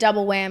almost like a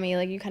double whammy.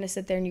 Like, you kind of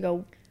sit there and you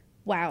go,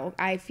 wow,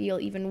 I feel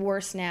even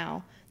worse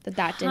now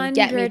that didn't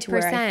get me to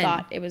where I 100%.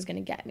 thought it was going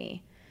to get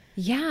me.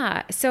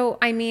 Yeah. So,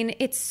 I mean,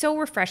 it's so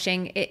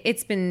refreshing.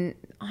 It's been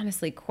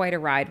honestly quite a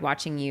ride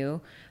watching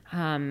you.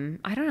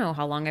 I don't know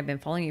how long I've been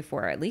following you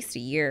for, at least a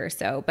year or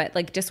so, but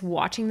like just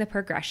watching the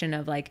progression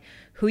of like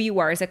who you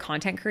are as a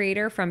content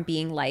creator, from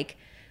being like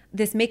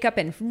this makeup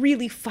and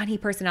really funny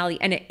personality.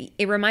 And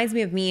it reminds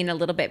me of me in a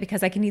little bit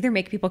because I can either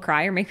make people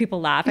cry or make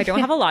people laugh. I don't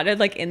have a lot of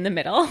like in the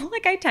middle.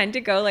 Like I tend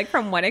to go like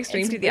from one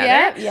extreme to the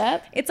other.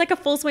 Yep. It's like a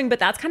full swing, but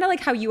that's kind of like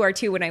how you are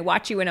too when I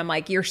watch you and I'm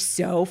like, you're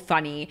so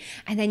funny.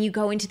 And then you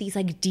go into these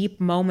like deep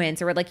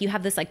moments or like you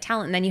have this like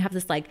talent and then you have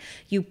this like,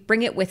 you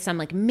bring it with some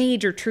like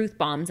major truth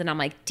bombs. And I'm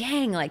like,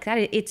 dang, like that,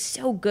 it's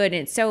so good.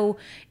 And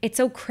it's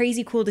so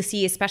crazy cool to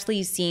see,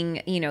 especially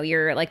seeing, you know,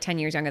 you're like 10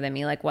 years younger than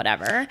me, like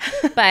whatever.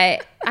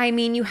 But I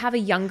mean, you have a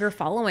younger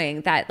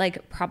following that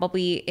like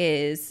probably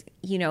is,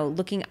 you know,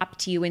 looking up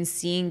to you and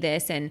seeing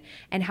this and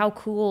how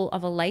cool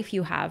of a life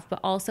you have, but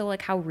also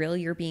like how real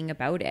you're being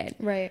about it.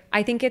 Right.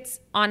 I think it's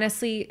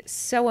honestly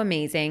so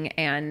amazing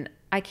and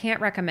I can't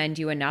recommend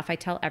you enough. I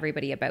tell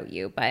everybody about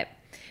you, but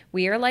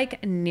we are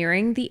like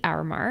nearing the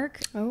hour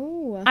mark.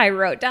 Oh. I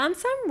wrote down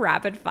some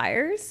rapid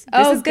fires.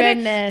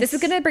 Goodness. This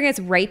is going to bring us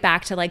right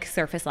back to like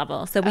surface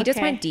level. So we just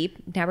Okay. went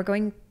deep. Now we're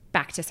going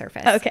back to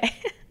surface. Okay.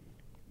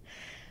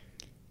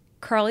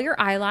 Curl your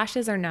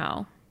eyelashes or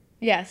no?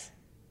 Yes.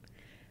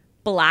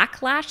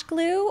 Black lash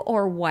glue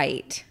or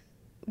white?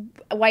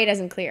 White as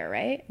in clear,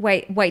 right?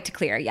 White to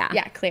clear, yeah.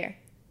 Yeah, clear.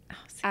 Oh,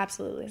 see?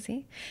 Absolutely.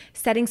 See?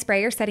 Setting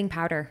spray or setting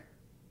powder?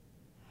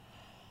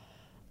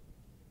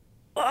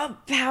 Oh,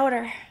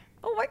 powder.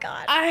 Oh my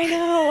God. I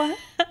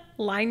know.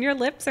 Line your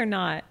lips or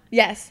not?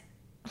 Yes.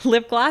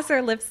 Lip gloss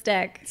or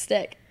lipstick?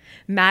 Stick.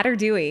 Matte or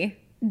dewy?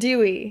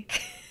 Dewy.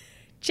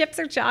 Chips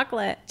or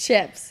chocolate?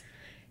 Chips.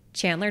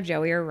 Chandler,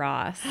 Joey, or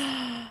Ross?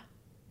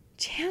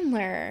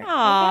 Chandler.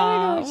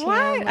 Aw, what?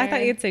 I Chandler.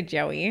 thought you'd say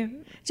Joey.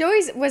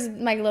 Joey's was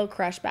my little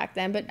crush back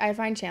then, but I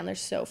find Chandler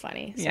so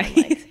funny. So Yeah, I'm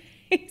like,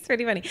 he's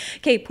pretty funny.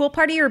 Okay, pool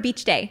party or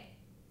beach day?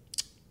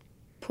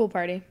 pool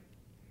party.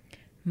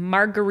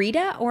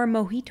 Margarita or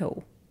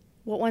mojito?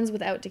 What one's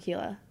without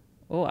tequila?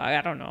 Oh, I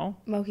don't know.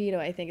 Mojito,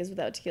 I think, is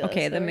without tequila.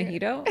 Okay, so the we're-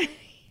 mojito.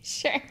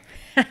 Sure.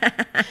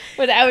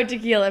 Without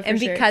tequila, for And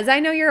sure. because I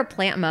know you're a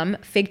plant mom,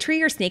 fig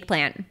tree or snake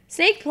plant?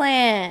 Snake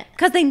plant.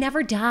 Because they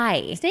never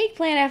die. Snake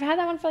plant. I've had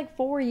that one for like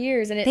 4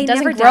 years, and it They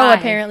doesn't never grow die.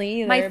 apparently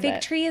either. My fig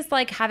but- tree is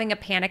like having a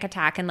panic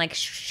attack and like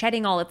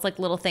shedding all its like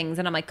little things,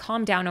 and I'm like,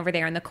 calm down over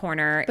there in the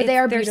corner. But they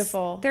are they're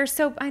beautiful. They're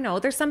so, I know.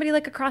 There's somebody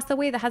like across the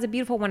way that has a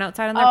beautiful one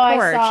outside on their Oh,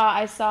 porch.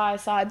 I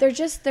saw.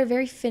 They're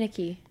very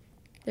finicky.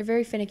 They're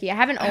very finicky. I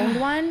haven't owned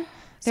one.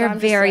 So They're I'm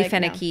just very like, no.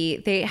 finicky.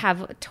 They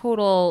have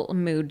total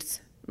moods.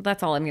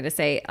 That's all I'm going to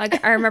say.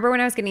 Like, I remember when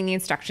I was getting the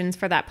instructions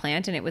for that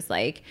plant and it was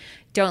like,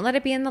 don't let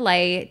it be in the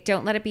light.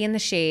 Don't let it be in the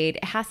shade.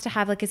 It has to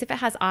have like, as if it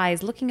has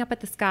eyes looking up at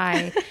the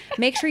sky.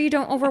 Make sure you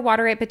don't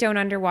overwater it, but don't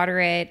underwater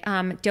it.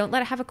 Don't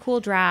let it have a cool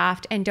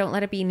draft and don't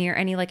let it be near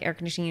any like air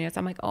conditioning units.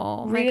 I'm like,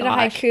 oh my Read it a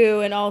gosh.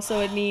 haiku, and also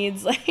it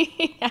needs like.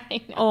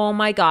 I know. Oh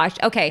my gosh.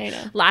 I Okay.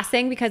 know. Last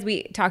thing, because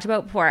we talked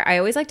about before, I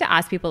always like to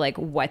ask people like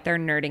what they're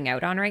nerding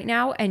out on right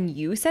now. And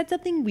you said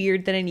something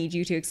weird that I need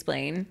you to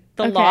explain.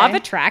 The law of Okay.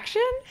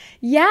 attraction?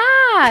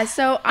 Yeah.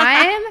 So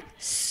I am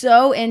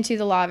so into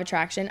the law of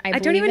attraction. I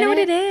don't even know what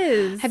it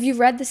is. Have you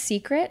read The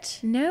Secret?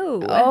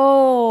 No.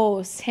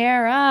 Oh,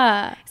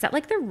 Sarah. Is that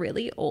like the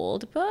really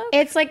old book?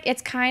 It's like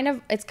it's kind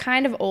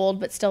of old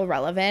but still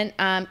relevant.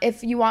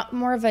 If you want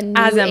more of a new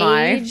As am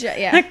age, I.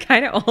 yeah.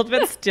 Kind of old,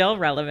 but still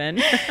relevant.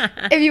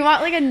 If you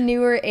want like a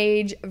newer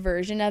age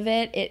version of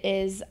it, it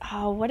is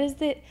what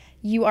is it?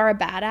 You Are a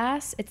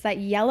Badass. It's that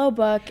yellow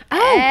book.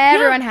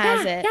 Everyone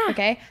has it. yeah.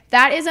 Okay.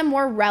 That is a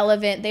more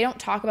relevant. They don't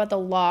talk about the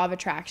law of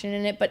attraction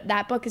in it, but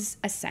that book is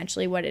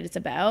essentially what it is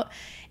about.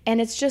 And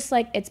it's just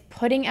like it's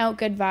putting out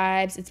good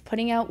vibes. It's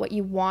putting out what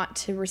you want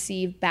to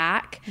receive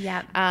back.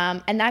 Yep.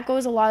 And that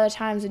goes a lot of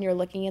times when you're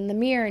looking in the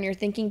mirror and you're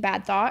thinking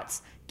bad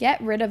thoughts.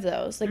 Get rid of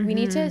those. Like we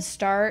need to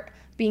start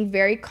being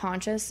very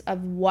conscious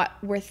of what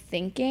we're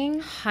thinking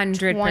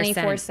 100%.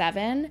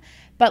 24/7.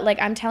 But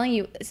like I'm telling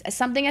you,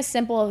 something as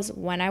simple as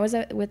when I was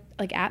at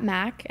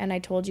Mac and I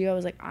told you I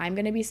was like, I'm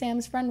gonna be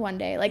Sam's friend one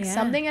day. Like Yeah.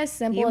 something as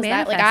simple You as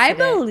that. Like I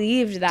manifested it.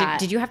 believed that.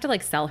 Did you have to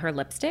like sell her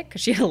lipstick?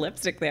 Because she had a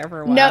lipstick there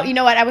for a while. No, you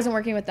know what? I wasn't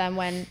working with them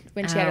when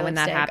she had a when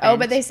that lipstick. happened. Oh,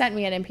 but they sent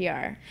me an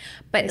NPR.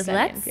 But They sent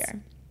me an let's, NPR.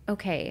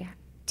 okay,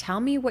 tell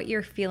me what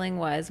your feeling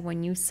was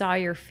when you saw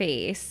your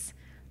face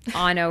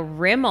on a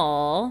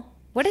Rimmel.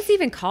 What is it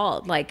even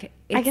called? Like,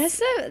 I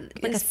guess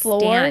like a a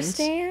floor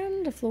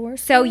stand. a floor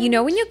stand. So, you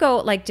know, when you go,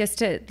 like, just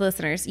to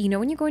listeners, you know,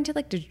 when you go into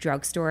like the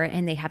drugstore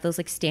and they have those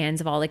like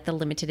stands of all like the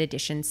limited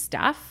edition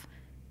stuff,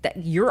 that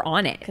you're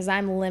on it. Because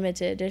I'm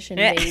limited edition,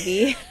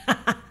 baby.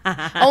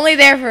 Only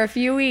there for a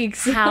few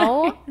weeks.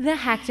 How the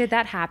heck did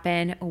that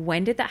happen?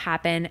 When did that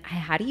happen?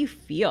 How do you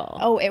feel?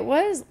 Oh, it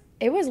was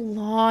a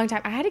long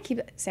time. I had to keep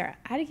it, Sarah.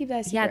 I had to keep that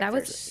a secret. Yeah, that for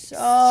was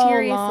so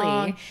seriously.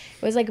 long. It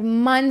was like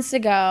months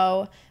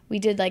ago. We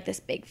did like this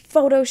big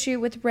photo shoot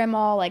with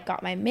Rimmel. Like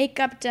got my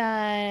makeup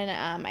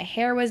done, my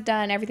hair was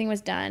done, everything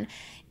was done.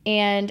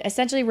 And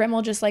essentially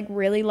Rimmel just like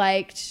really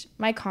liked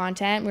my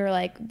content. We were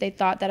like, they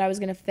thought that I was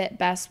gonna fit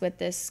best with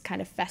this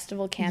kind of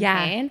festival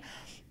campaign.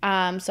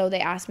 So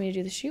they asked me to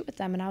do the shoot with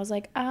them, and I was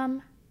like,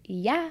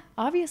 yeah,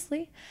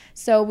 obviously.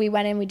 So we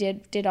went in, we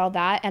did all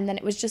that. And then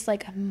it was just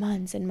like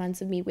months and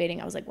months of me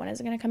waiting. I was like, when is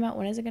it going to come out?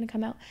 When is it going to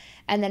come out?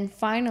 And then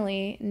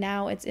finally,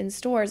 now it's in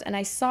stores. And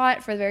I saw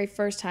it for the very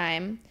first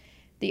time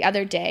the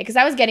other day because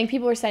I was getting,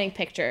 people were sending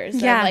pictures.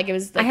 Yeah. Like it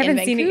was like I haven't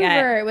in seen Vancouver. it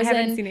yet. It was I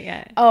haven't seen it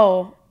yet.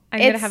 Oh, I'm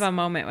going to have a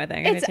moment with it.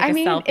 I'm going to take a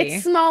selfie.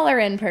 It's smaller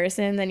in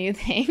person than you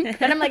think.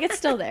 But I'm like, it's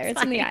still there.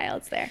 It's in the aisle.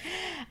 It's there.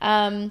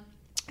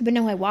 But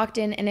no, I walked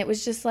in and it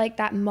was just like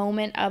that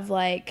moment of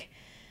like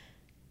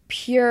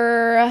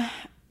pure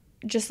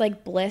just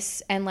like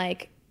bliss and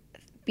like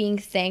being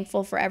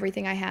thankful for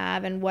everything I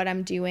have and what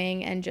I'm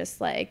doing. And just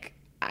like,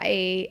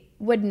 I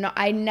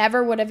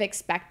never would have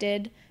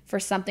expected for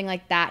something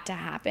like that to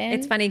happen.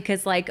 It's funny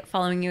because like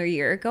following you a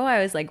year ago,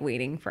 I was like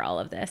waiting for all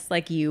of this.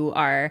 Like you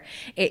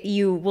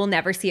will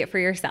never see it for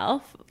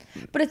yourself.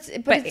 But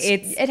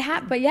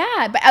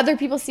other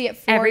people see it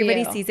for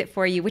everybody sees it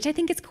for you, which I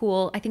think is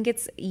cool. I think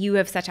you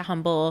have such a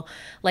humble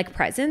like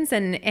presence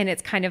and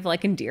it's kind of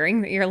like endearing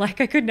that you're like,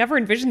 I could never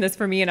envision this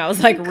for me. And I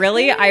was like,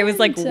 really? I was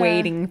like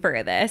waiting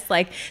for this.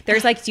 Like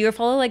there's like, do you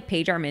follow like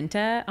Paige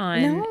Arminta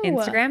on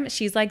Instagram?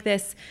 She's like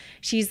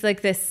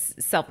this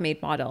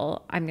self-made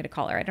model. I'm going to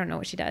call her. I don't know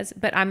what she does,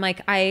 but I'm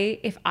like,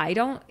 if I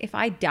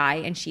die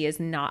and she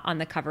is not on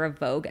the cover of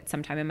Vogue at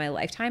some time in my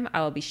lifetime,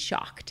 I will be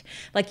shocked.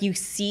 Like you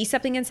see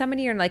something in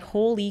somebody, you're like,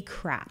 holy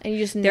crap. And you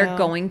just know they're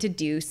going to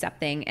do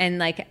something. And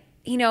like,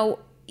 you know,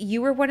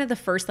 you were one of the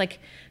first like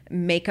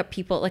makeup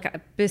people, like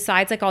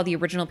besides like all the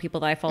original people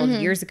that I followed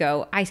years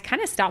ago, I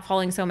kind of stopped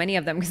following so many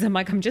of them because I'm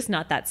like, I'm just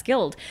not that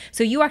skilled.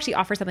 So you actually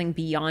offer something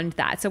beyond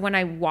that. So when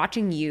I'm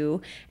watching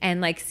you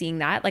and like seeing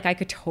that, like I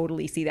could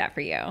totally see that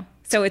for you.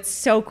 So it's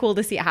so cool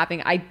to see it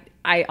happening.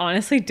 I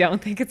honestly don't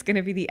think it's going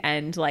to be the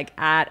end like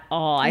at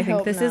all. I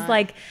think this is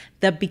like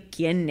the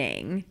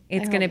beginning.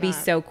 It's going to be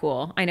so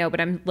cool. I know,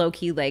 but I'm low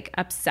key like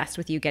obsessed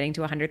with you getting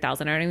to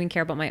 100,000. I don't even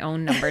care about my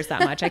own numbers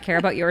that much. I care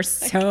about yours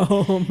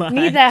so much.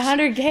 Need that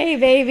 100K,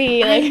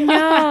 baby. Like,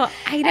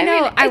 I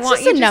know. It's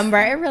just a number.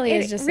 It really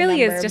is just a number. It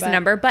really is just a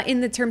number. But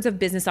in the terms of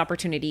business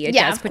opportunity, it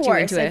does put you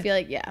into it. I feel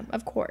like,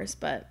 of course.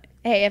 But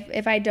hey,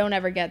 if I don't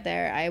ever get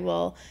there, I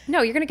will.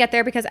 No, you're going to get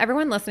there because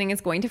everyone listening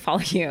is going to follow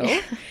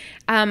you.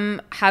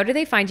 How do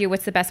they find you?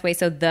 What's the best way?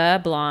 So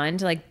The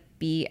Blonde, like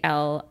I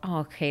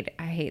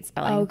hate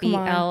spelling.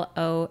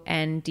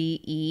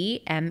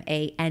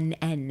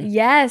 BLONDEMANN.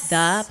 Yes.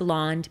 The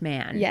Blonde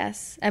Man.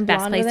 Yes. And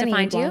best place to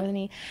find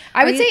you?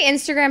 I would say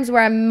Instagram's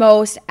where I'm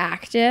most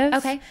active.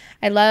 Okay.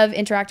 I love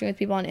interacting with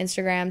people on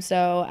Instagram.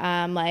 So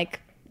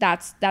like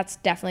that's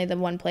definitely the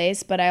one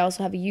place. But I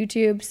also have a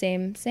YouTube,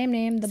 same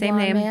name, The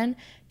Blonde Man.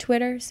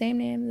 Twitter, same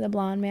name, The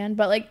Blonde Man.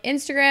 But like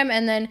Instagram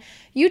and then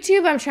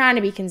YouTube, I'm trying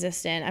to be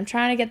consistent. I'm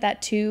trying to get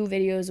that 2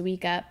 videos a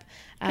week up.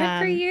 Good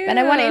for you. And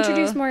I want to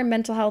introduce more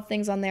mental health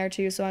things on there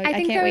too. So I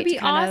can't wait to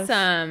kind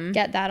of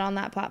get that on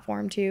that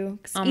platform too.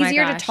 It's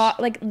easier to talk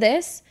like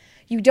this.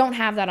 You don't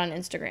have that on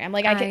Instagram.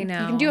 Like you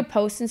can do a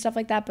post and stuff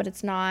like that, but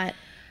it's not.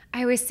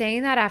 I was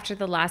saying that after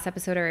the last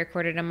episode I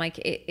recorded. I'm like,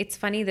 it's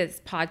funny that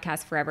this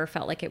podcast forever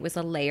felt like it was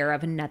a layer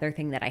of another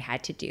thing that I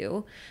had to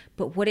do.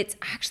 But what it's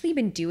actually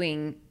been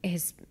doing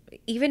is,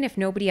 even if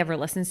nobody ever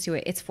listens to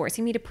it, it's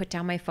forcing me to put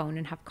down my phone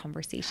and have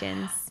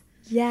conversations.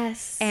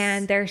 Yes.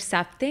 And there's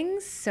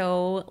something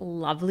so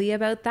lovely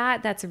about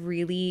that.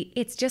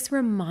 It's just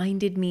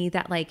reminded me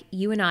that like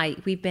you and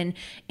we've been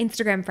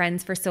Instagram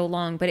friends for so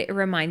long, but it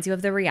reminds you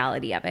of the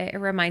reality of it. It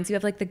reminds you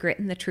of like the grit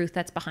and the truth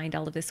that's behind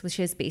all of this,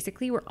 which is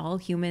basically we're all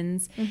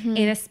humans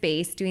in a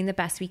space doing the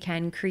best we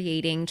can,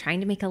 creating, trying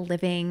to make a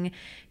living,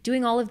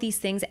 doing all of these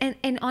things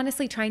and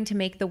honestly trying to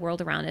make the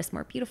world around us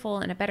more beautiful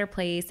and a better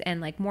place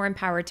and like more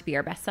empowered to be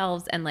our best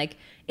selves. And like,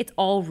 it's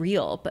all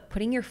real, but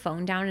putting your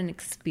phone down and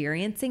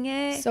experiencing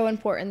it. So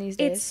important these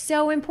days. It's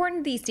so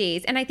important these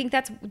days. And I think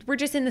we're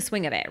just in the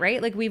swing of it,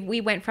 right? Like we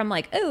went from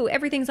like, oh,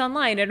 everything's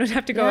online. I don't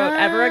have to go out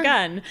ever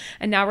again.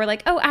 And now we're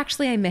like, oh,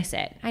 actually I miss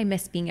it. I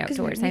miss being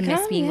outdoors. I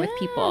miss being with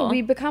people.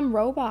 We become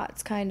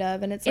robots kind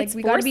of. And it's like,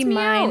 we got to be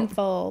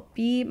mindful.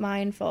 Be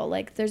mindful.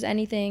 Like if there's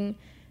anything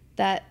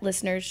that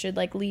listeners should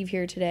like leave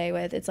here today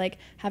with, it's like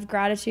have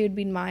gratitude,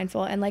 be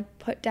mindful, and like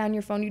put down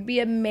your phone. You'd be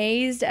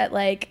amazed at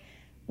like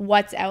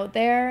what's out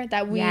there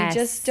that we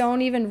just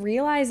don't even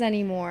realize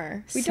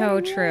anymore. We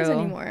don't realize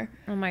anymore.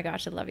 Oh my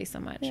gosh, I love you so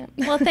much. Yeah.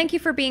 Well, thank you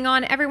for being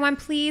on. Everyone,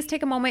 please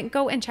take a moment,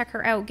 go and check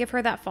her out. Give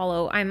her that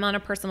follow. I'm on a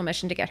personal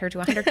mission to get her to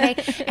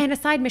 100K and a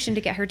side mission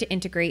to get her to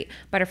integrate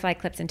butterfly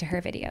clips into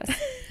her videos.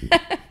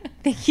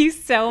 Thank you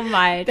so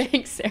much.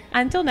 Thanks, Sarah.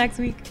 Until next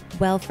week.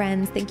 Well,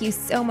 friends, thank you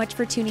so much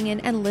for tuning in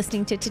and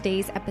listening to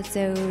today's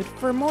episode.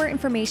 For more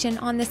information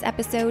on this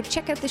episode,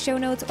 check out the show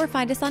notes or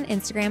find us on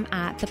Instagram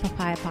at The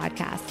Papaya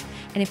Podcast.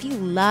 And if you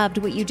loved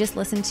what you just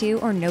listened to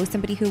or know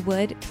somebody who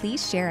would,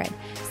 please share it.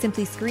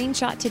 Simply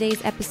screenshot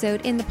today's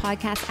episode in the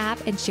podcast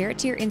app and share it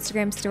to your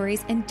Instagram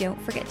stories, and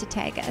don't forget to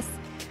tag us.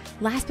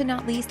 Last but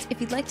not least, if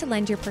you'd like to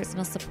lend your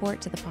personal support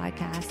to the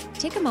podcast,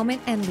 take a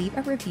moment and leave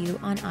a review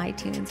on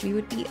iTunes. We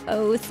would be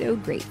oh so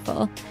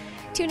grateful.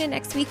 Tune in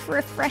next week for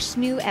a fresh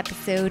new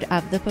episode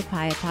of the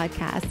Papaya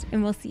Podcast,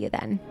 and we'll see you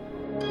then.